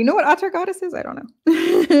you know what Atargatis is? I don't know.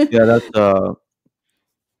 Yeah,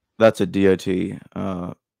 that's a deity.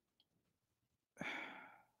 I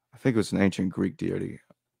think it was an ancient Greek deity.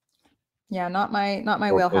 Yeah, not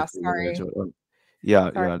my wheelhouse. Sorry.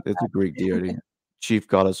 Yeah, it's a Greek deity, chief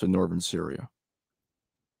goddess of northern Syria.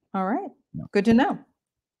 All right, good to know.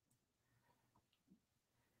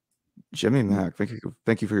 Jimmy Mack,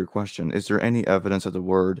 thank you for your question. Is there any evidence that the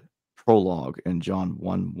word prologue in John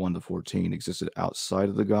 1:1-14 existed outside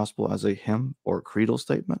of the gospel as a hymn or creedal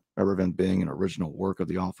statement, rather than being an original work of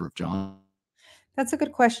the author of John? That's a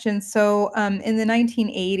good question. So in the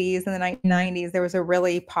 1980s and the 1990s, there was a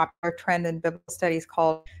really popular trend in biblical studies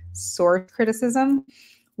called source criticism,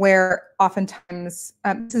 where oftentimes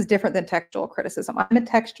this is different than textual criticism. I'm a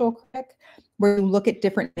textual critic, where you look at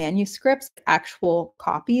different manuscripts, actual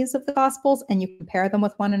copies of the Gospels, and you compare them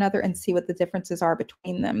with one another and see what the differences are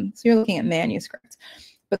between them. So you're looking at manuscripts.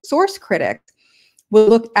 But source critics will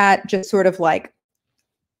look at just sort of like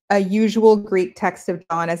a usual Greek text of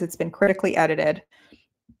John as it's been critically edited,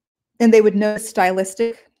 and they would notice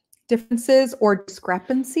stylistic differences or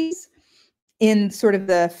discrepancies in sort of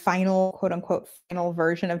the final, quote unquote, final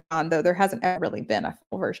version of John, though there hasn't ever really been a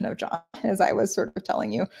full version of John, as I was sort of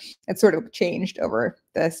telling you. It's sort of changed over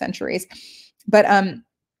the centuries. But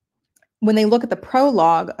when they look at the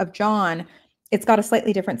prologue of John, it's got a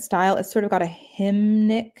slightly different style. It's sort of got a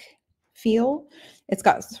hymnic feel. It's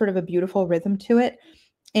got sort of a beautiful rhythm to it.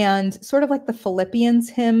 And sort of like the Philippians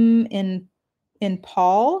hymn in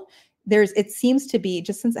Paul, it seems to be,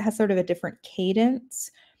 just since it has sort of a different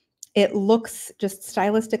cadence, it looks just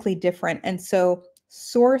stylistically different. And so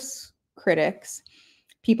source critics,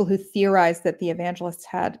 people who theorize that the evangelists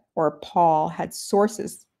had, or Paul had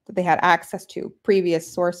sources that they had access to, previous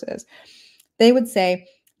sources, they would say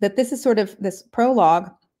that this is sort of, this prologue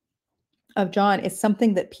of John is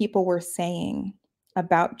something that people were saying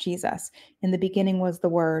about Jesus. In the beginning was the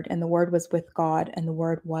Word, and the Word was with God, and the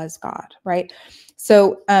Word was God, right?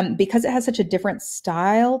 So because it has such a different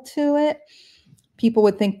style to it, people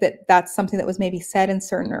would think that that's something that was maybe said in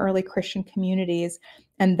certain early Christian communities,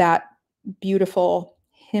 and that beautiful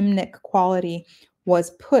hymnic quality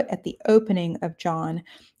was put at the opening of John.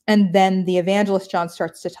 And then the evangelist John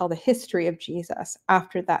starts to tell the history of Jesus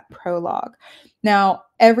after that prologue. Now,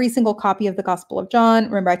 every single copy of the Gospel of John,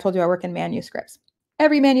 remember I told you I work in manuscripts.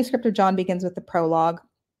 Every manuscript of John begins with the prologue.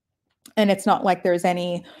 And it's not like there's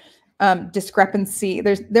any discrepancy.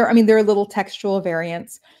 There are little textual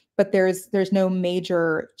variants, but there's no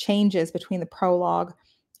major changes between the prologue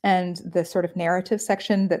and the sort of narrative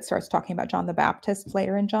section that starts talking about John the Baptist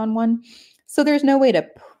later in John 1. So there's no way to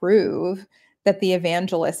prove that the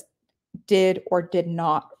evangelist did or did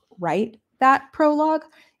not write that prologue.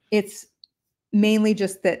 It's mainly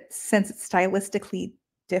just that since it's stylistically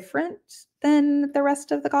different than the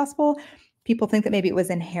rest of the gospel, people think that maybe it was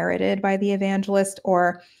inherited by the evangelist,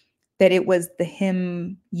 or that it was the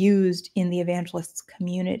hymn used in the evangelist's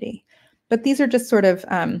community. But these are just sort of,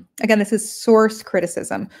 again, this is source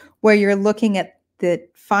criticism, where you're looking at the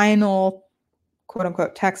final, quote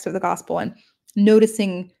unquote, text of the gospel and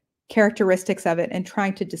noticing characteristics of it and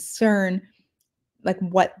trying to discern like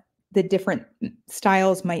what the different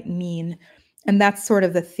styles might mean. And that's sort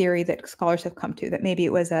of the theory that scholars have come to, that maybe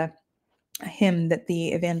it was a hymn that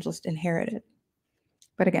the evangelist inherited.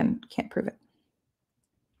 But again, can't prove it.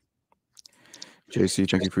 JC,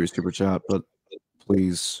 thank you for your super chat, but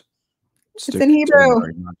please stick it's in Hebrew.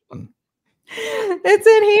 It's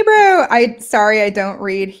in Hebrew. Sorry, I don't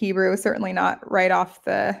read Hebrew, certainly not right off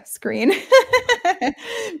the screen.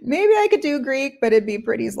 Maybe I could do Greek, but it'd be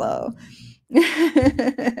pretty slow.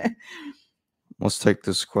 Let's take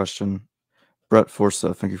this question. Brett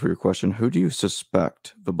Forza, thank you for your question. Who do you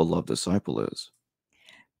suspect the beloved disciple is?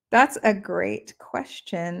 That's a great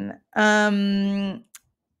question.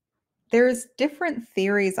 There's different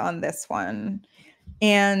theories on this one.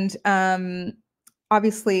 And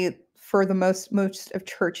obviously, for the most of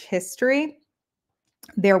church history,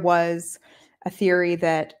 there was a theory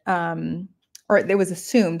that, or it was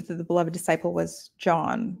assumed that the beloved disciple was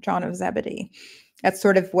John of Zebedee. That's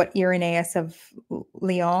sort of what Irenaeus of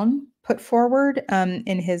Lyon put forward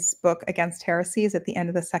in his book Against Heresies at the end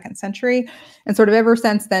of the 2nd century. And sort of ever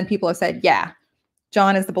since then, people have said, yeah,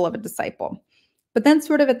 John is the beloved disciple. But then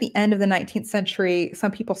sort of at the end of the 19th century,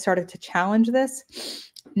 some people started to challenge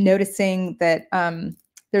this, noticing that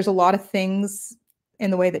there's a lot of things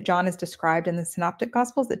in the way that John is described in the Synoptic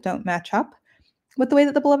Gospels that don't match up with the way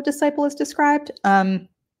that the beloved disciple is described. The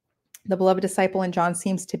beloved disciple in John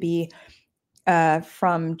seems to be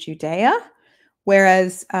from Judea,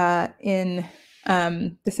 whereas in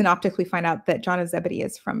the Synoptic, we find out that John of Zebedee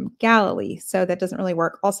is from Galilee. So that doesn't really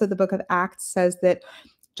work. Also, the book of Acts says that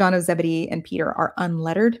John of Zebedee and Peter are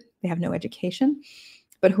unlettered. They have no education.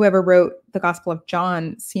 But whoever wrote the Gospel of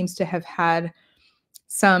John seems to have had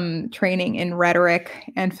some training in rhetoric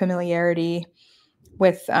and familiarity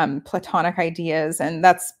with Platonic ideas. And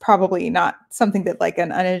that's probably not something that like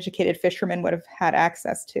an uneducated fisherman would have had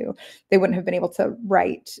access to. They wouldn't have been able to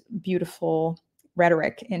write beautiful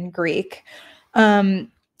rhetoric in Greek.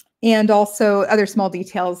 And also other small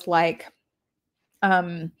details like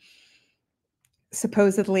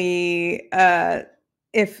supposedly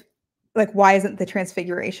if like, why isn't the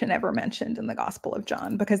transfiguration ever mentioned in the Gospel of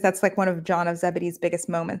John? Because that's like one of John of Zebedee's biggest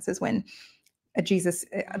moments is when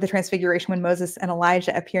the transfiguration, when Moses and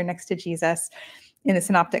Elijah appear next to Jesus in the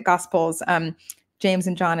Synoptic Gospels. James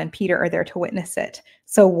and John and Peter are there to witness it.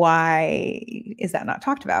 So why is that not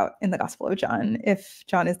talked about in the Gospel of John if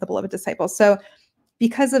John is the beloved disciple? So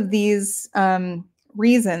because of these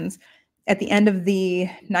reasons, at the end of the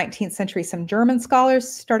 19th century, some German scholars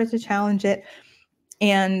started to challenge it.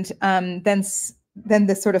 And then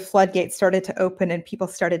the sort of floodgates started to open and people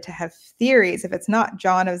started to have theories. If it's not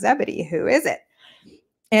John of Zebedee, who is it?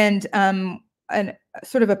 And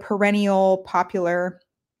sort of a perennial popular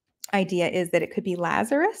idea is that it could be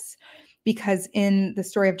Lazarus, because in the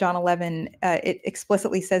story of John 11, it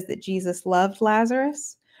explicitly says that Jesus loved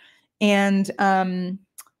Lazarus. And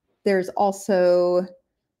there's also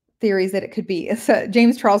theories that it could be. So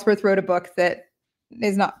James Charlesworth wrote a book that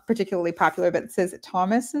is not particularly popular, but it says that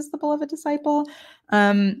Thomas is the beloved disciple.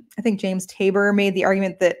 I think James Tabor made the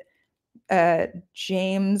argument that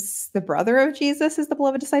James, the brother of Jesus, is the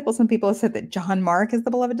beloved disciple. Some people have said that John Mark is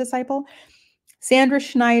the beloved disciple. Sandra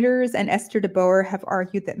Schneiders and Esther de Boer have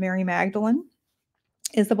argued that Mary Magdalene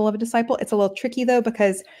is the beloved disciple. It's a little tricky, though,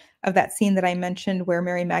 because of that scene that I mentioned where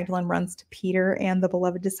Mary Magdalene runs to Peter and the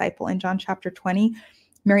beloved disciple in John chapter 20.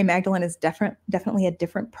 Mary Magdalene is definitely a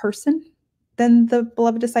different person than the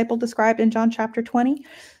beloved disciple described in John chapter 20.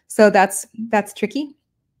 So that's tricky.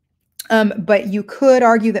 But you could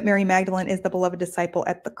argue that Mary Magdalene is the beloved disciple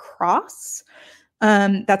at the cross.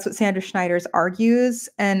 That's what Sandra Schneiders argues.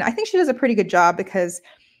 And I think she does a pretty good job because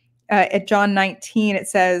at John 19, it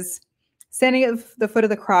says, standing at the foot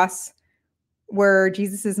of the cross were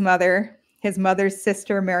Jesus's mother, his mother's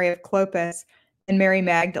sister, Mary of Clopas, and Mary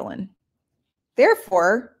Magdalene.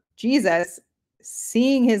 Therefore, Jesus,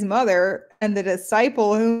 seeing his mother and the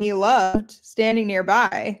disciple whom he loved standing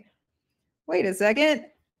nearby, wait a second,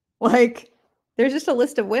 like there's just a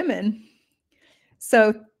list of women.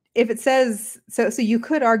 So if it says, so you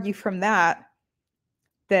could argue from that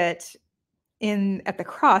at the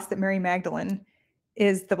cross that Mary Magdalene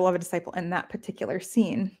is the beloved disciple in that particular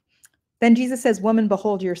scene. Then Jesus says, woman,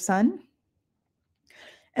 behold your son.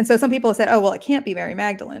 And so some people have said, oh, well, it can't be Mary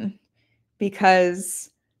Magdalene because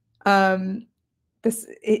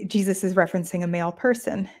Jesus is referencing a male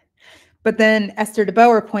person. But then Esther de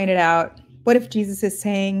Boer pointed out, what if Jesus is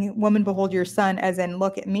saying, woman, behold your son, as in,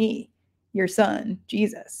 look at me, your son,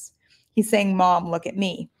 Jesus. He's saying, mom, look at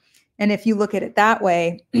me. And if you look at it that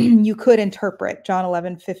way, you could interpret John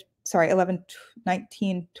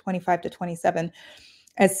 19, 25 to 27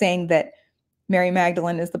 as saying that Mary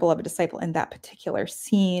Magdalene is the beloved disciple in that particular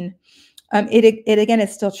scene. It again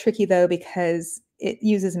is still tricky, though, because it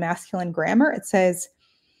uses masculine grammar. It says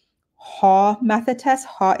ha mathetes.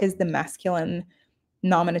 Ha is the masculine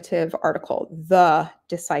nominative article. The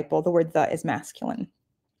disciple. The word the is masculine.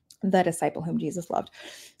 The disciple whom Jesus loved.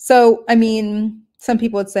 So, I mean, some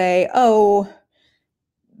people would say, oh,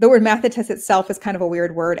 the word mathetes itself is kind of a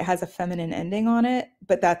weird word. It has a feminine ending on it,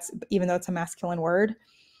 but that's, even though it's a masculine word.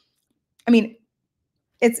 I mean,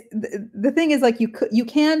 it's the thing is, like, you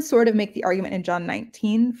can sort of make the argument in John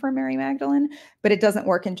 19 for Mary Magdalene, but it doesn't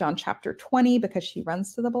work in John chapter 20 because she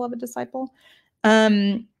runs to the beloved disciple.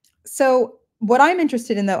 So what I'm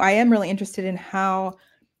interested in, though, I am really interested in how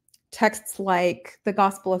texts like the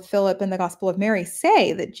Gospel of Philip and the Gospel of Mary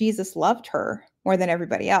say that Jesus loved her more than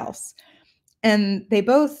everybody else. And they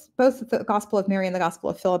both the Gospel of Mary and the Gospel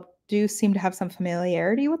of Philip do seem to have some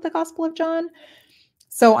familiarity with the Gospel of John.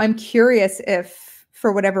 So I'm curious if,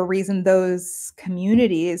 for whatever reason, those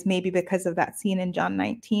communities, maybe because of that scene in John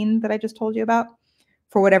 19 that I just told you about,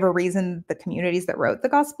 for whatever reason, the communities that wrote the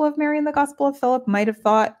Gospel of Mary and the Gospel of Philip might have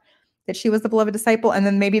thought that she was the beloved disciple, and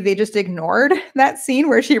then maybe they just ignored that scene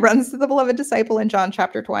where she runs to the beloved disciple in John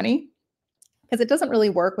chapter 20, because it doesn't really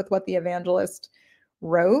work with what the evangelist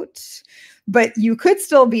wrote. But you could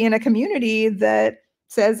still be in a community that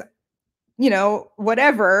says, you know,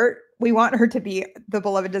 whatever, we want her to be the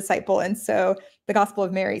beloved disciple. And so the Gospel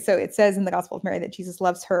of Mary, so it says in the Gospel of Mary that Jesus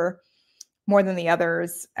loves her more than the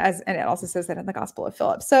others, and it also says that in the Gospel of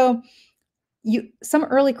Philip. So some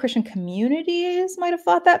early Christian communities might have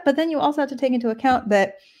thought that, but then you also have to take into account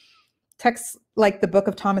that texts like the Book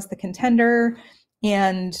of Thomas the Contender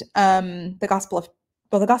and the Gospel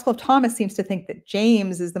of Thomas seems to think that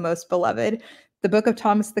James is the most beloved. The Book of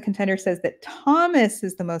Thomas the Contender says that Thomas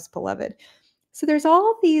is the most beloved. So there's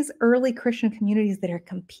all these early Christian communities that are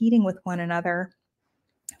competing with one another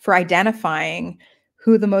for identifying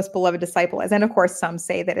who the most beloved disciple is. And of course, some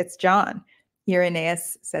say that it's John.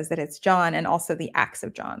 Irenaeus says that it's John, and also the Acts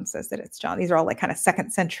of John says that it's John. These are all like kind of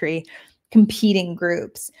second century competing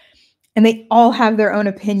groups. And they all have their own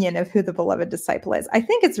opinion of who the beloved disciple is. I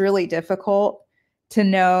think it's really difficult to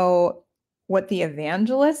know what the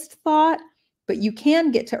evangelist thought, but you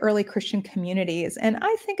can get to early Christian communities. And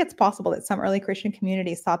I think it's possible that some early Christian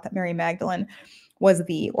communities thought that Mary Magdalene was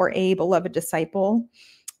or a beloved disciple,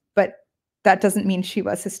 but that doesn't mean she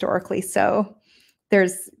was historically so.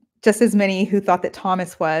 There's just as many who thought that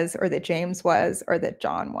Thomas was, or that James was, or that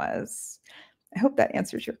John was. I hope that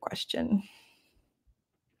answers your question.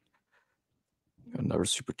 Another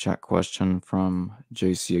super chat question from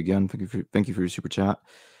JC again. Thank you for your super chat.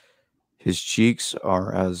 His cheeks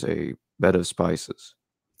are as a bed of spices,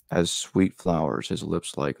 as sweet flowers, his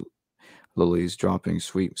lips like lilies dropping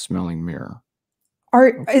sweet smelling myrrh.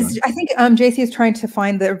 I think JC is trying to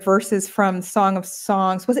find the verses from Song of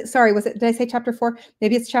Songs. Did I say chapter 4?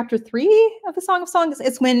 Maybe it's chapter 3 of the Song of Songs.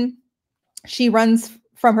 It's when she runs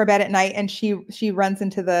from her bed at night and she runs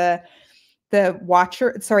into the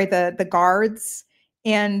guards,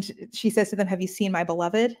 and she says to them, "Have you seen my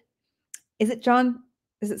beloved?" Is it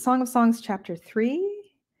Song of Songs chapter 3?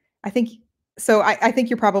 I think so. I think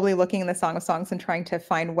you're probably looking in the Song of Songs and trying to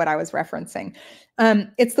find what I was referencing.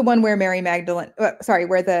 It's the one where Mary Magdalene,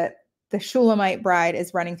 where the Shulamite bride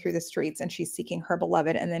is running through the streets and she's seeking her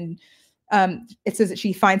beloved, and then it says that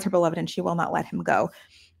she finds her beloved and she will not let him go.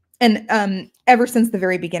 And ever since the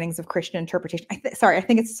very beginnings of Christian interpretation, I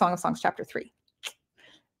think it's Song of Songs chapter 3.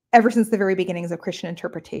 Ever since the very beginnings of Christian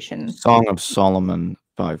interpretation. Song of Solomon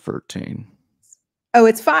 5:13. Oh,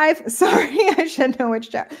 it's 5. Sorry, I should know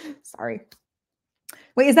which chapter. Sorry.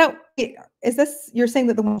 Wait, is this, you're saying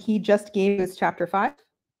that the one he just gave is chapter 5?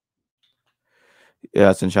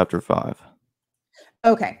 Yeah, it's in chapter 5.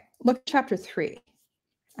 Okay, look at chapter 3.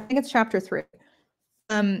 I think it's chapter 3.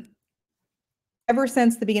 Ever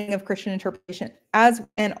since the beginning of Christian interpretation,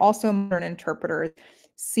 and also modern interpreters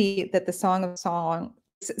see that the Song of Songs,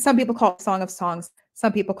 some people call it Song of Songs,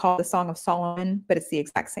 some people call it the Song of Solomon, but it's the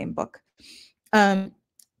exact same book.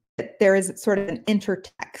 There is sort of an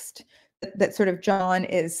intertext that sort of John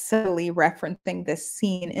is subtly referencing this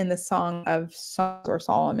scene in the Song of Songs or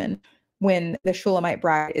Solomon when the Shulamite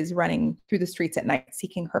bride is running through the streets at night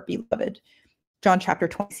seeking her beloved. John chapter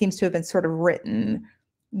 20 seems to have been sort of written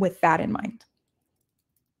with that in mind.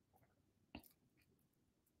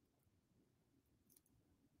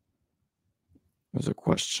 There's a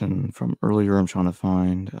question from earlier I'm trying to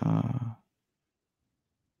find.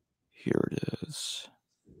 Here it is.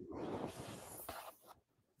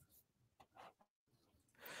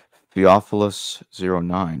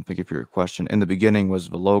 Theophilus09, thank you for your question. In the beginning was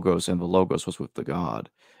the Logos, and the Logos was with the God.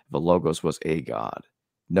 The Logos was a God.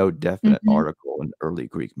 No definite article in early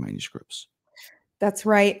Greek manuscripts. That's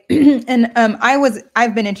right. And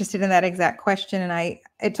I've been interested in that exact question, and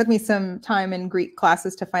it took me some time in Greek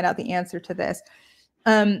classes to find out the answer to this.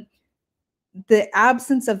 The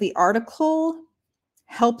absence of the article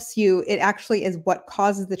helps you. It actually is what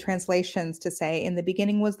causes the translations to say, "In the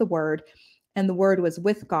beginning was the Word, and the Word was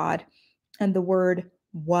with God, and the Word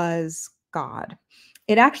was God."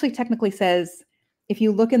 It actually technically says, if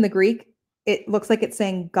you look in the Greek, it looks like it's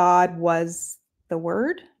saying God was the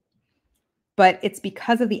Word, but it's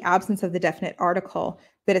because of the absence of the definite article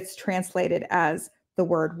that it's translated as "the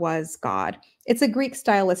Word was God." It's a Greek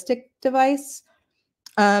stylistic device.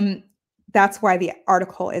 That's why the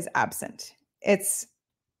article is absent. It's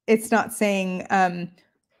not saying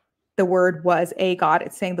the word was a god.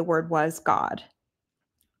 It's saying the word was God.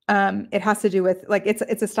 It has to do with like it's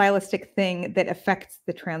a stylistic thing that affects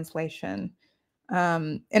the translation.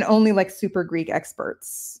 And only like super Greek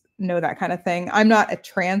experts know that kind of thing. I'm not a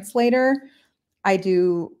translator. I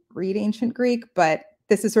do read ancient Greek, but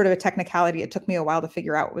this is sort of a technicality. It took me a while to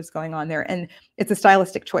figure out what was going on there. And it's a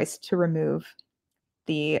stylistic choice to remove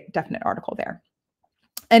the definite article there.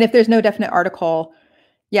 And if there's no definite article,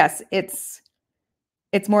 yes, it's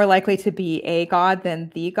more likely to be a god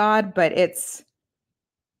than the god, but it's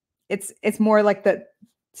more like the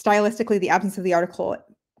stylistically, the absence of the article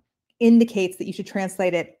indicates that you should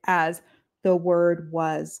translate it as the word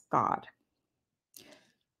was God.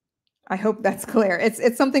 I hope that's clear.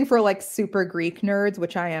 It's something for like super Greek nerds,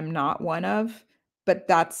 which I am not one of, but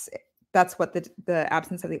that's what the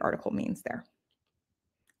absence of the article means there.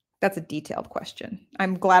 That's a detailed question.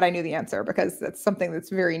 I'm glad I knew the answer because that's something that's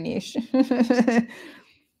very niche.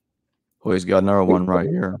 Well, he's got another one right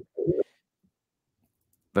here.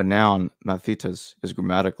 The noun Mathitas is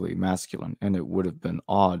grammatically masculine, and it would have been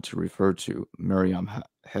odd to refer to Miriam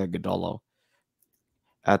Hagedala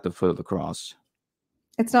at the foot of the cross.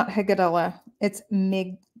 It's not Hagedala, it's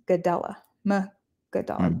Migdala.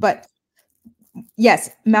 But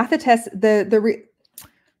yes, Mathites,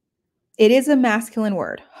 it is a masculine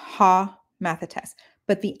word, ha Mathites,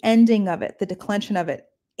 but the ending of it, the declension of it,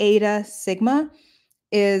 eta sigma,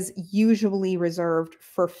 is usually reserved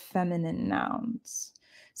for feminine nouns.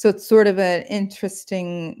 So it's sort of an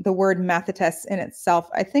interesting, the word Mathites in itself,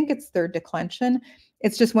 I think it's their declension.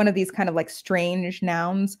 It's just one of these kind of like strange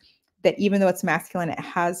nouns that even though it's masculine, it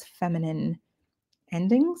has feminine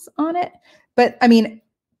endings on it. But I mean,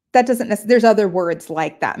 that doesn't necessarily, there's other words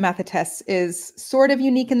like that. Mathites is sort of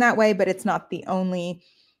unique in that way, but it's not the only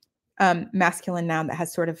masculine noun that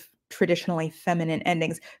has sort of traditionally feminine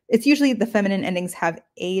endings. It's usually the feminine endings have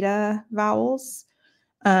eta vowels,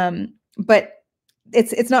 but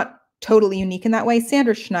it's not totally unique in that way.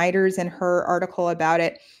 Sandra Schneider's in her article about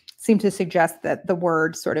it seemed to suggest that the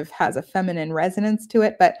word sort of has a feminine resonance to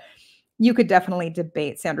it, but you could definitely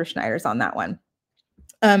debate Sandra Schneider's on that one.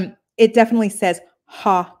 It definitely says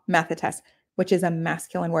ha Mathites, which is a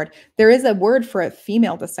masculine word. There is a word for a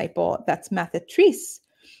female disciple that's Mathitrice.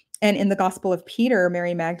 And in the Gospel of Peter,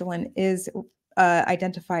 Mary Magdalene is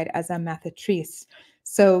identified as a Mathitrice.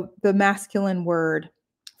 So the masculine word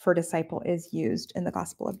for disciple is used in the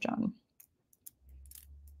Gospel of John.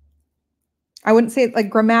 I wouldn't say like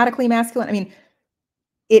grammatically masculine. I mean,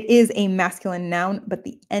 it is a masculine noun, but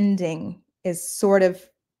the ending is sort of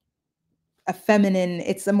a feminine.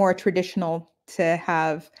 It's a more traditional to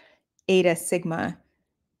have eta sigma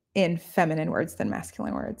in feminine words than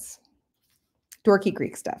masculine words. Dorky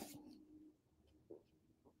Greek stuff.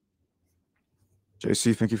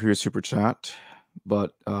 JC, thank you for your super chat.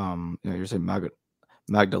 But you're saying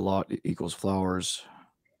Magdalene equals flowers.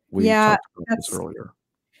 We talked about this earlier.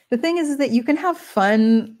 The thing is that you can have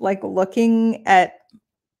fun like looking at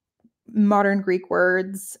modern Greek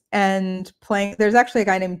words and playing. There's actually a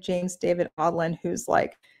guy named James David Odlin who's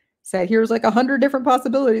like said, here's like 100 different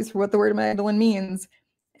possibilities for what the word Magdalene means.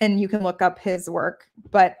 And you can look up his work,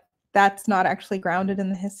 but that's not actually grounded in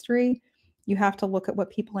the history. You have to look at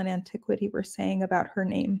what people in antiquity were saying about her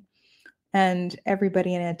name. And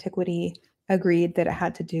everybody in antiquity agreed that it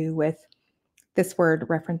had to do with this word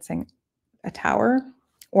referencing a tower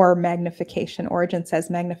or magnification. Origin says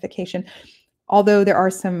magnification. Although there are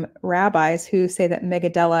some rabbis who say that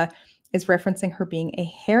Megadella is referencing her being a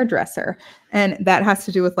hairdresser. And that has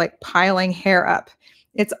to do with like piling hair up.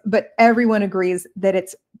 But everyone agrees that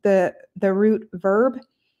it's the root verb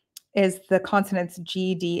is the consonants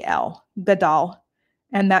GDL, gadal,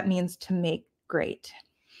 and that means to make great.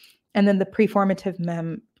 And then the preformative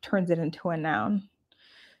mem turns it into a noun.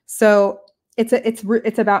 So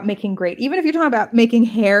it's about making great. Even if you're talking about making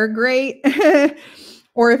hair great,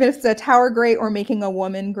 or if it's a tower great or making a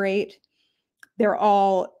woman great, they're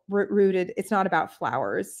all rooted. It's not about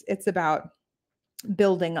flowers. It's about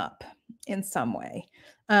building up in some way.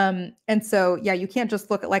 And so, yeah, you can't just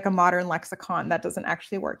look at like a modern lexicon. That doesn't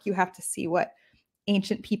actually work. You have to see what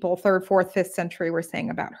ancient people, 3rd, 4th, 5th century were saying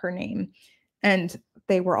about her name. And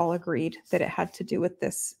they were all agreed that it had to do with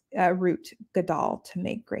this root gadal, to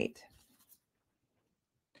make great.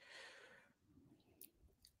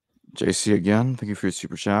 JC again, thank you for your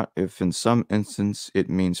super chat. If in some instance it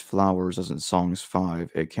means flowers, as in Songs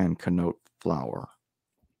 5, it can connote flower.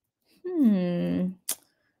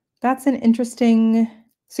 That's an interesting.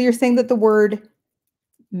 So you're saying that the word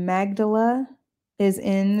Magdala is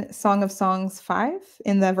in Song of Songs 5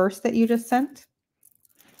 in the verse that you just sent?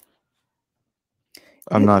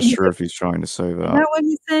 I'm not sure if he's trying to say Is that that. what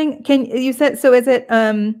he's saying? Can you said so? Is it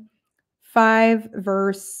 5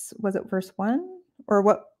 verse? Was it verse 1 or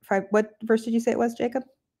what? 5? What verse did you say it was, Jacob?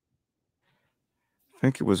 I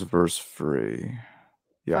think it was verse 3.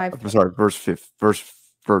 Yeah, 5. sorry, verse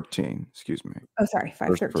 13. Excuse me. Oh, sorry,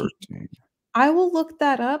 Verse 5:13. 13. I will look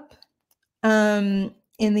that up. In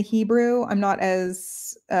the Hebrew, I'm not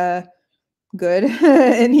as good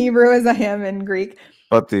in Hebrew as I am in Greek.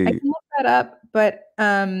 But I can look that up, but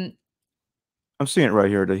I'm seeing it right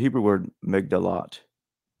here. The Hebrew word migdalat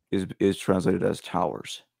is translated as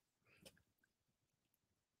towers.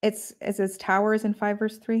 it says towers in 5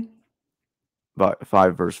 verse 3. But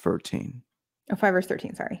 5 verse 13. Oh, 5 verse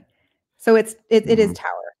 13, sorry. So it is Mhm.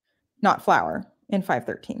 tower, not flower in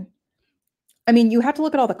 5:13. I mean, you have to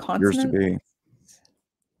look at all the Appears to consonants. be.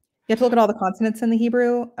 You have to look at all the consonants in the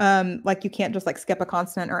Hebrew. Like you can't just like skip a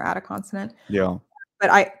consonant or add a consonant. Yeah. But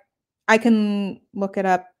I can look it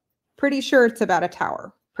up. Pretty sure it's about a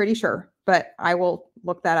tower. Pretty sure. But I will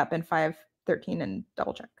look that up in 5:13 and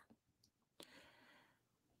double check.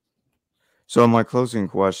 So my closing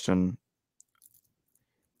question,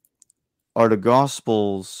 are the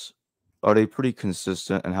Gospels, are they pretty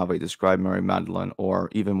consistent in how they describe Mary Magdalene, or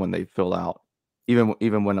even when they fill out, even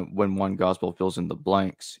when one Gospel fills in the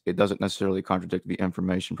blanks, it doesn't necessarily contradict the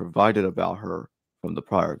information provided about her from the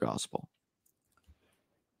prior Gospel?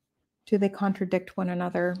 Do they contradict one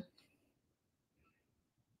another?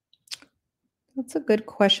 That's a good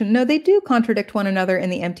question. No, they do contradict one another in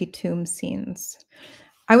the empty tomb scenes.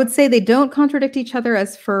 I would say they don't contradict each other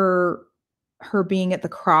as for her being at the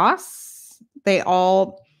cross. They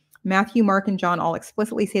all, Matthew, Mark, and John all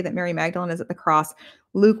explicitly say that Mary Magdalene is at the cross.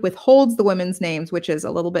 Luke withholds the women's names, which is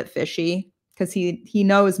a little bit fishy because he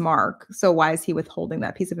knows Mark. So why is he withholding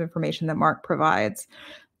that piece of information that Mark provides?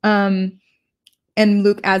 And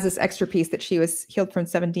Luke adds this extra piece that she was healed from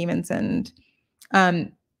 7 demons. And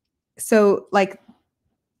so like,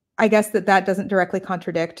 I guess that doesn't directly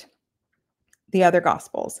contradict the other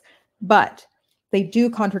gospels, but they do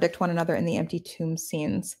contradict one another in the empty tomb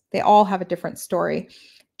scenes. They all have a different story.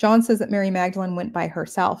 John says that Mary Magdalene went by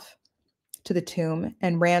herself to the tomb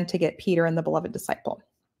and ran to get Peter and the beloved disciple.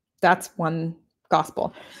 That's one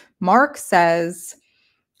gospel. Mark says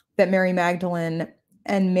that Mary Magdalene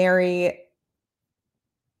and Mary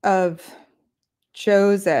of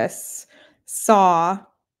Joseph saw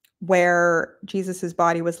where Jesus's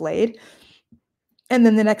body was laid. And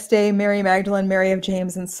then the next day, Mary Magdalene, Mary of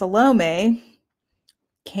James, and Salome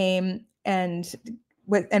came and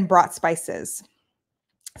brought spices.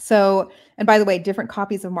 So, and by the way, different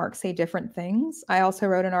copies of Mark say different things. I also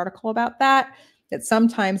wrote an article about that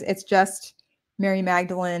sometimes it's just Mary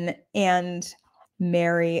Magdalene and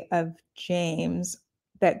Mary of James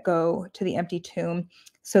that go to the empty tomb.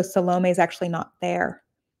 So Salome is actually not there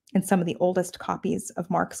in some of the oldest copies of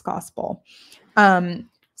Mark's gospel.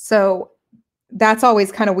 So that's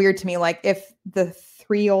always kind of weird to me. Like if the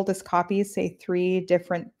 3 oldest copies say 3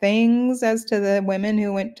 different things as to the women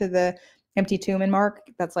who went to the empty tomb in Mark,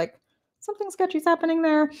 that's like something sketchy's happening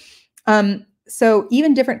there. So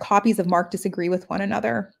even different copies of Mark disagree with one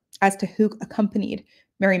another as to who accompanied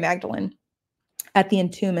Mary Magdalene at the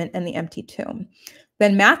entombment and the empty tomb.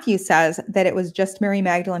 Then Matthew says that it was just Mary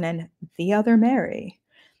Magdalene and the other Mary.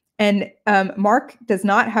 And Mark does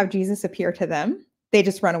not have Jesus appear to them. They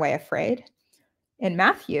just run away afraid. In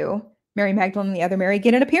Matthew, Mary Magdalene and the other Mary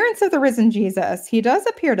get an appearance of the risen Jesus. He does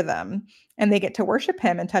appear to them, and they get to worship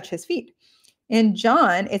him and touch his feet. In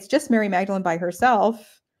John, it's just Mary Magdalene by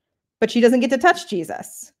herself, but she doesn't get to touch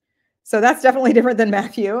Jesus. So that's definitely different than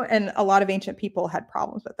Matthew. And a lot of ancient people had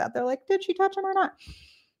problems with that. They're like, did she touch him or not?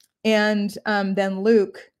 And then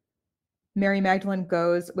Luke, Mary Magdalene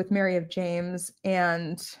goes with Mary of James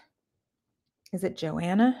and is it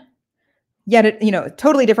Joanna? Yet,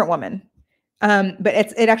 totally different woman. But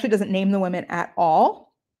it actually doesn't name the women at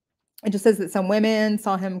all. It just says that some women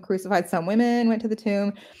saw him crucified. Some women went to the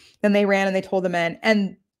tomb. Then they ran and they told the men.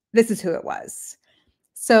 And this is who it was.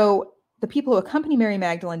 So the people who accompany Mary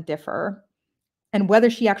Magdalene differ. And whether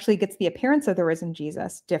she actually gets the appearance of the risen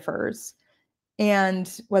Jesus differs.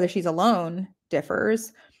 And whether she's alone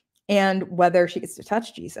differs. And whether she gets to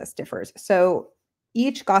touch Jesus differs. So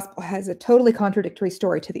each gospel has a totally contradictory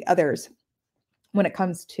story to the others when it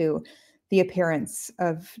comes to the appearance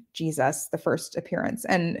of Jesus, the first appearance,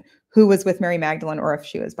 and who was with Mary Magdalene or if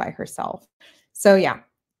she was by herself. So yeah,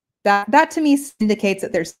 that to me indicates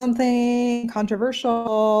that there's something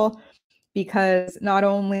controversial because not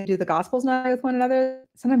only do the gospels not agree with one another,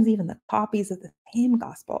 sometimes even the copies of the same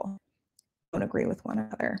gospel don't agree with one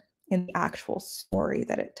another in the actual story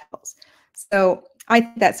that it tells. So I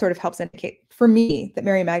think that sort of helps indicate for me that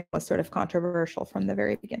Mary Magdalene was sort of controversial from the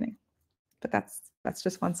very beginning. But that's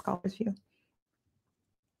just one scholar's view.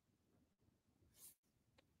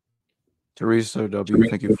 Teresa W.,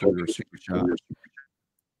 thank you for your super chat.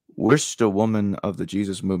 Wished a woman of the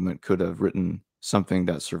Jesus movement could have written something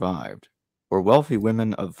that survived. Were wealthy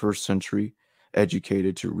women of the first century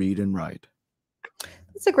educated to read and write?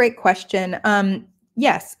 That's a great question.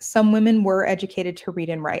 Yes, some women were educated to read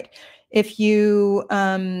and write. If you,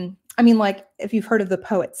 I mean, like if you've heard of the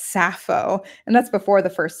poet Sappho, and that's before the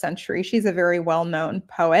first century, she's a very well-known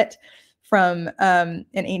poet from an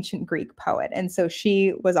ancient Greek poet. And so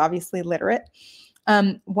she was obviously literate.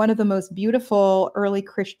 One of the most beautiful early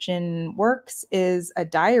Christian works is a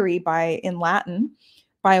diary in Latin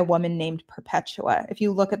by a woman named Perpetua. If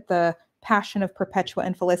you look at the Passion of Perpetua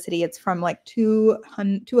and Felicity, it's from like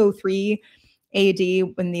 203 AD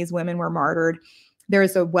when these women were martyred.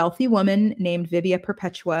 There's a wealthy woman named Vivia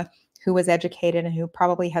Perpetua who was educated and who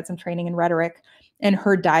probably had some training in rhetoric, and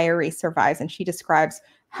her diary survives, and she describes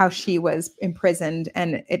how she was imprisoned,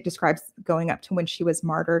 and it describes going up to when she was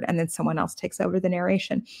martyred, and then someone else takes over the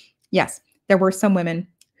narration. Yes, there were some women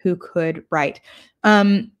who could write.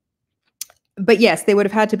 But yes, they would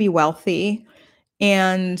have had to be wealthy,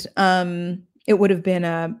 and it would have been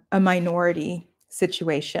a minority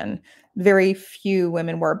situation. Very few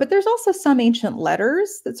women were, but there's also some ancient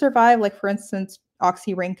letters that survive. Like for instance,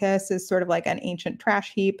 Oxyrhynchus is sort of like an ancient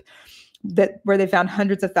trash heap where they found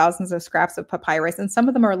hundreds of thousands of scraps of papyrus, and some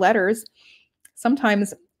of them are letters.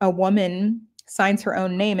 Sometimes a woman signs her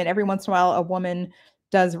own name, and every once in a while a woman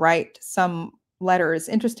does write some letters.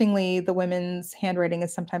 Interestingly, the women's handwriting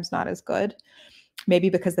is sometimes not as good, maybe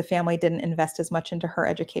because the family didn't invest as much into her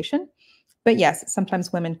education. But yes,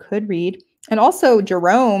 sometimes women could read. And also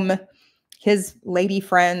Jerome, his lady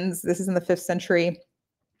friends, this is in the 5th century,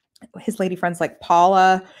 his lady friends like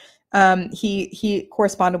Paula, he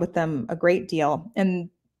corresponded with them a great deal. And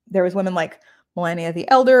there was women like Melania the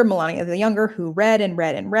Elder, Melania the Younger, who read and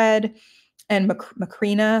read and read. And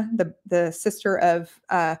Macrina, the sister of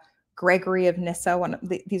Gregory of Nyssa,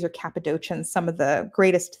 these are Cappadocians, some of the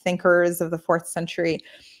greatest thinkers of the 4th century.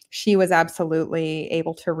 She was absolutely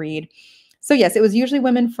able to read. So yes, it was usually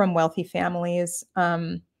women from wealthy families,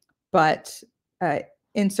 but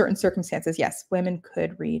in certain circumstances, yes, women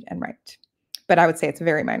could read and write. But I would say it's a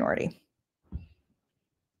very minority.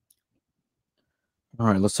 All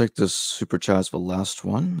right, let's take this super chat as the last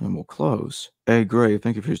one, and we'll close. A. Gray,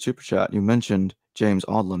 thank you for your super chat. You mentioned James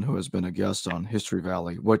Odlin, who has been a guest on History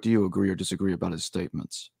Valley. What do you agree or disagree about his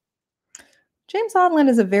statements? James Odlin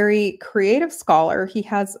is a very creative scholar. He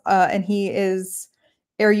has, and he is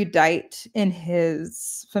erudite in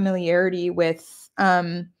his familiarity with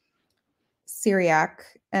Syriac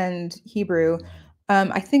and Hebrew.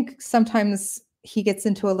 I think sometimes he gets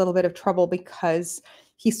into a little bit of trouble because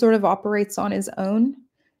he sort of operates on his own,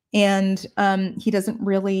 and he doesn't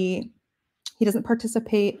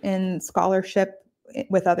participate in scholarship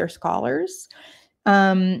with other scholars,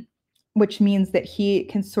 which means that he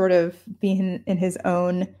can sort of be in his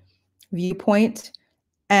own viewpoint,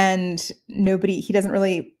 and he doesn't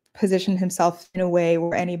really position himself in a way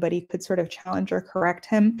where anybody could sort of challenge or correct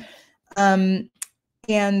him.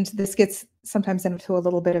 And this gets sometimes into a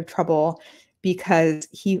little bit of trouble because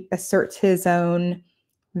he asserts his own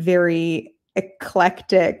very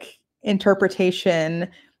eclectic interpretation,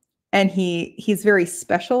 and he's very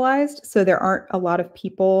specialized. So there aren't a lot of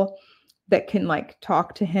people that can like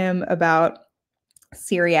talk to him about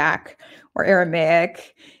Syriac or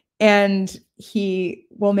Aramaic. And he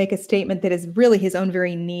will make a statement that is really his own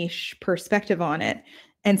very niche perspective on it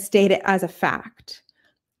and state it as a fact.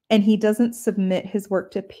 And he doesn't submit his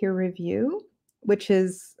work to peer review, which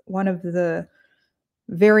is one of the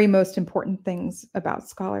very most important things about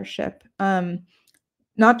scholarship.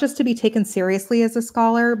 Not just to be taken seriously as a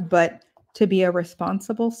scholar, but to be a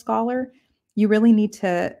responsible scholar. You really need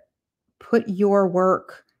to put your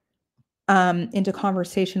work into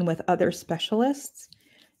conversation with other specialists.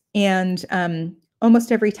 And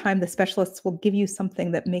almost every time the specialists will give you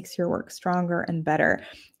something that makes your work stronger and better.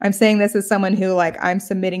 I'm saying this as someone who, like, I'm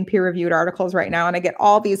submitting peer-reviewed articles right now and I get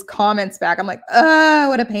all these comments back. I'm like, oh,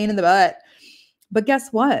 what a pain in the butt. But guess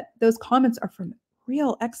what? Those comments are from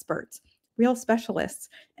real experts, real specialists,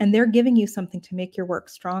 and they're giving you something to make your work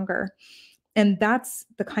stronger. And that's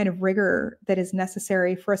the kind of rigor that is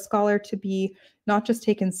necessary for a scholar to be not just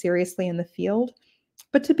taken seriously in the field,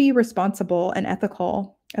 but to be responsible and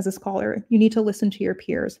ethical as a scholar. You need to listen to your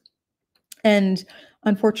peers. And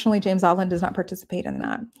unfortunately, James Odlin does not participate in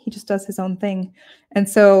that. He just does his own thing. And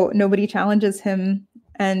so nobody challenges him,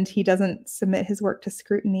 and he doesn't submit his work to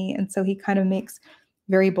scrutiny. And so he kind of makes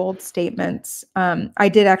very bold statements. I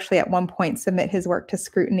did actually at one point submit his work to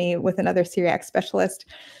scrutiny with another Syriac specialist,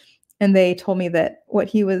 and they told me that what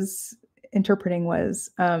he was interpreting was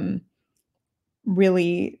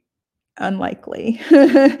really unlikely.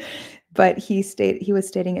 But he was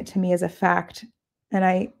stating it to me as a fact. And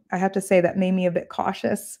I have to say that made me a bit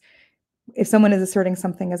cautious. If someone is asserting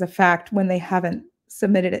something as a fact when they haven't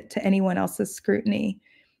submitted it to anyone else's scrutiny,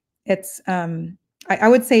 it's I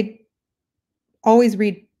would say always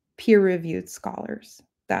read peer-reviewed scholars.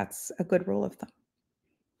 That's a good rule of thumb.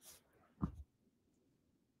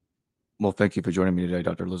 Well, thank you for joining me today,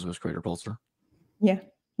 Dr. Elizabeth Schrader Polczer. Yeah,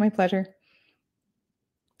 my pleasure.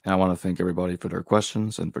 And I want to thank everybody for their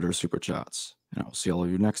questions and for their super chats. And I'll see all of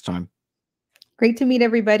you next time. Great to meet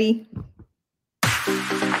everybody.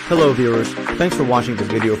 Hello viewers, thanks for watching this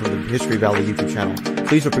video from the History Valley YouTube channel.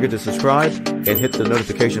 Please don't forget to subscribe and hit the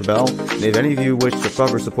notification bell. And if any of you wish to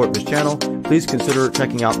further support this channel, please consider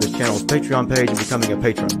checking out this channel's Patreon page and becoming a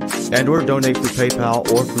patron. And or donate through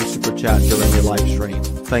PayPal or through Super Chat during your live stream.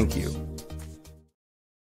 Thank you.